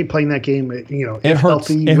 I hate playing that game. It hurts.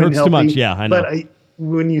 It hurts too much. Yeah, I know. But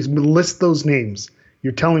when you list those names,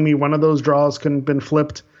 you're telling me one of those draws couldn't have been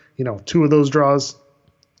flipped. Two of those draws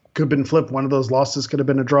could have been flipped. One of those losses could have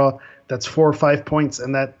been a draw. That's 4 or 5 points,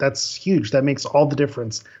 and that's huge. That makes all the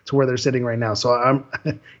difference to where they're sitting right now. So I'm,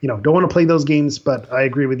 don't want to play those games, but I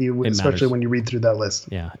agree with you, especially when you read through that list.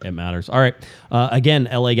 Yeah, it matters. All right. Again,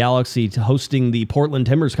 LA Galaxy hosting the Portland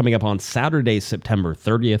Timbers coming up on Saturday, September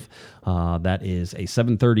 30th. That is a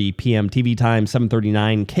 7:30 p.m. TV time,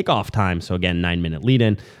 7:39 kickoff time. So again, 9-minute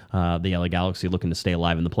lead-in. The LA Galaxy looking to stay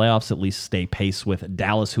alive in the playoffs, at least stay pace with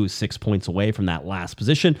Dallas, who is 6 points away from that last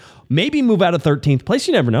position. Maybe move out of 13th place.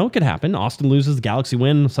 You never know. It could happen. Austin loses, the Galaxy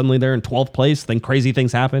win. Suddenly they're in 12th place. Then crazy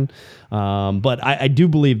things happen. But I do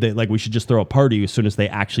believe that we should just throw a party as soon as they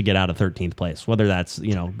actually get out of 13th place, whether that's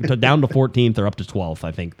down to 14th or up to 12th.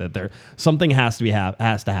 I think that something has to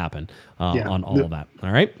happen on all of that.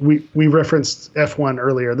 All right. We referenced F1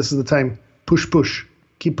 earlier. This is the time. Push.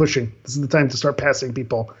 Keep pushing. This is the time to start passing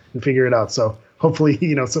people and figure it out. So hopefully,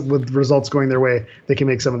 with results going their way, they can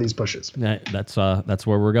make some of these pushes. That's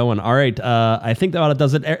where we're going. All right. I think that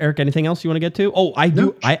does it. Eric, anything else you want to get to? Oh, I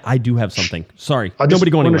do. I do have something. Sorry.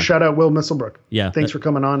 Nobody going anywhere. I want to shout out Will Misselbrook. Yeah. Thanks for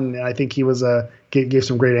coming on. I think he was gave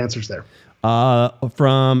some great answers there.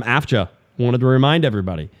 From AFCHA, wanted to remind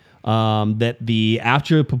everybody that the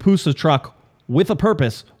AFCHA Pupusa truck with a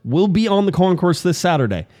purpose will be on the concourse this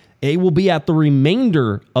Saturday. It will be at the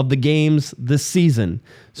remainder of the games this season.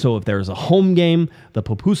 So if there's a home game, the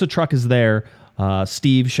Pupusa truck is there.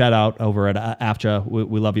 Steve, shout out over at AFCHA.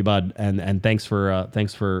 We love you, bud, and thanks for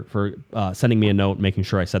sending me a note, making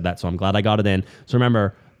sure I said that. So I'm glad I got it in. So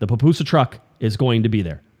remember, the Pupusa truck is going to be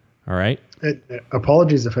there. All right.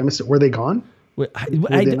 Apologies if I missed it. Were they gone?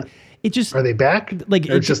 Are they back?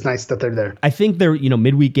 It's just nice that they're there. I think they're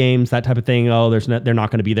midweek games, that type of thing. Oh, they're not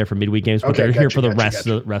going to be there for midweek games, but they're here for the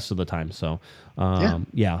rest of the time. So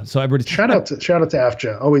yeah. So everybody shout out to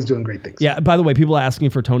AFCHA, always doing great things. Yeah. By the way, people are asking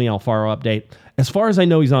for Tony Alfaro update. As far as I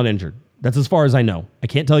know, he's not injured. That's as far as I know. I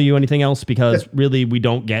can't tell you anything else because really we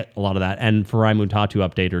don't get a lot of that. And Farai Muntatu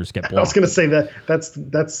updaters get blocked. I was going to say that's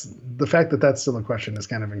the fact that that's still a question is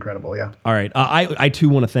kind of incredible. Yeah. All right. I too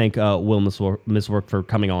want to thank Will Misselbrook for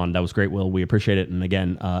coming on. That was great, Will. We appreciate it. And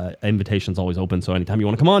again, invitation's always open. So anytime you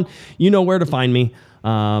want to come on, you know where to find me.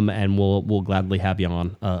 And we'll gladly have you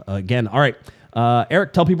on again. All right.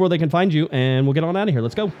 Eric, tell people where they can find you, and we'll get on out of here.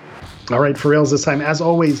 Let's go. All right, for reals this time. As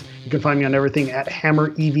always, you can find me on everything at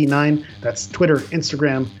HammerEV9. That's Twitter,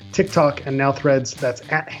 Instagram, TikTok, and now Threads. That's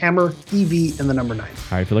at HammerEV and the number 9. All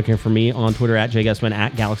right, if you're looking for me on Twitter, at JGuessman,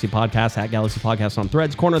 at Galaxy Podcast, at Galaxy Podcast on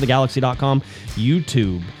Threads, cornerofthegalaxy.com,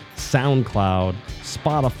 YouTube, SoundCloud,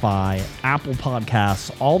 Spotify, Apple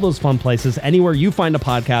Podcasts, all those fun places. Anywhere you find a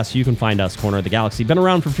podcast, you can find us, Corner of the Galaxy. Been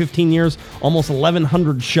around for 15 years, almost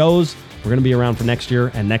 1,100 shows. We're going to be around for next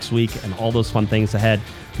year and next week and all those fun things ahead.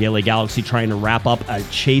 The LA Galaxy trying to wrap up a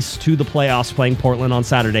chase to the playoffs, playing Portland on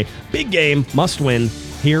Saturday. Big game, must win.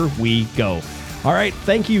 Here we go. All right,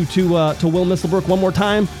 thank you to Will Misselbrook one more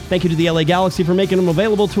time. Thank you to the LA Galaxy for making them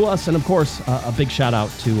available to us. And, of course, a big shout-out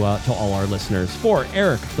to all our listeners. For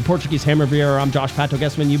Eric, the Portuguese Hammer Vieira, I'm Josh Pato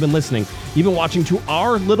Guessman. You've been listening. You've been watching to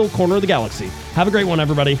our little Corner of the Galaxy. Have a great one,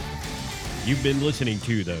 everybody. You've been listening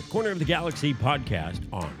to the Corner of the Galaxy podcast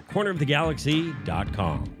on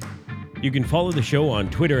cornerofthegalaxy.com. You can follow the show on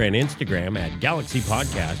Twitter and Instagram at Galaxy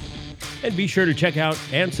Podcast. And be sure to check out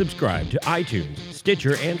and subscribe to iTunes,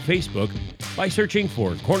 Stitcher, and Facebook by searching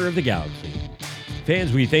for Corner of the Galaxy.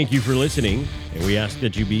 Fans, we thank you for listening, and we ask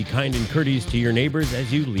that you be kind and courteous to your neighbors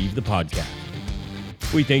as you leave the podcast.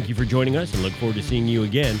 We thank you for joining us and look forward to seeing you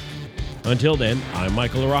again. Until then, I'm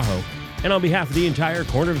Michael Araujo, and on behalf of the entire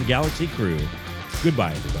Corner of the Galaxy crew,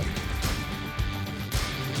 goodbye, everybody.